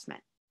return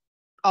investment.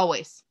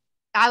 Always.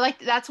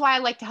 That's why I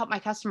like to help my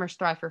customers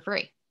thrive for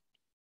free,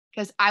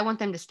 because I want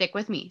them to stick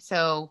with me.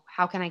 So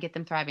how can I get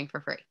them thriving for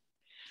free?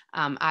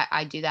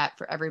 I do that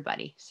for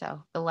everybody.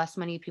 So the less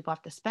money people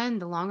have to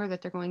spend, the longer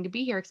that they're going to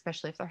be here,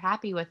 especially if they're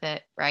happy with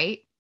it, right?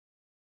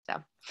 So,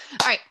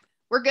 all right,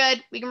 we're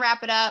good. We can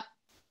wrap it up.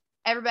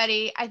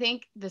 Everybody, I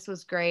think this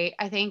was great.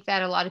 I think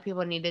that a lot of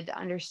people needed to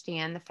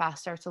understand the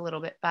fast starts a little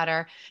bit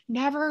better.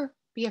 Never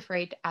be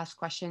afraid to ask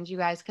questions, you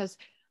guys, because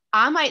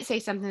I might say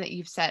something that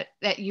you've said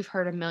that you've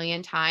heard a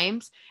million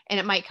times and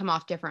it might come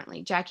off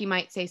differently. Jackie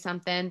might say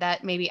something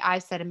that maybe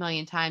I've said a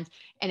million times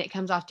and it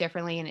comes off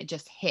differently and it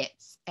just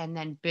hits. And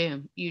then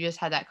boom, you just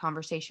had that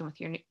conversation with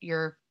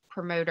your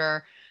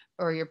promoter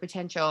or your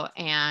potential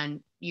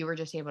and you were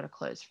just able to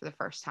close for the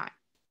first time.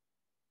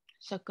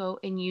 So go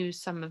and use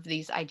some of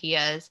these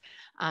ideas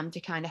to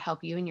kind of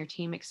help you and your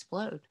team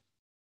explode.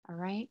 All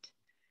right.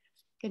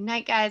 Good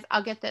night, guys.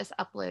 I'll get this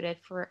uploaded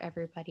for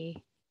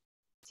everybody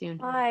soon.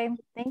 Bye.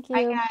 Thank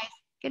Bye, you. guys.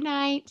 Good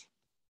night.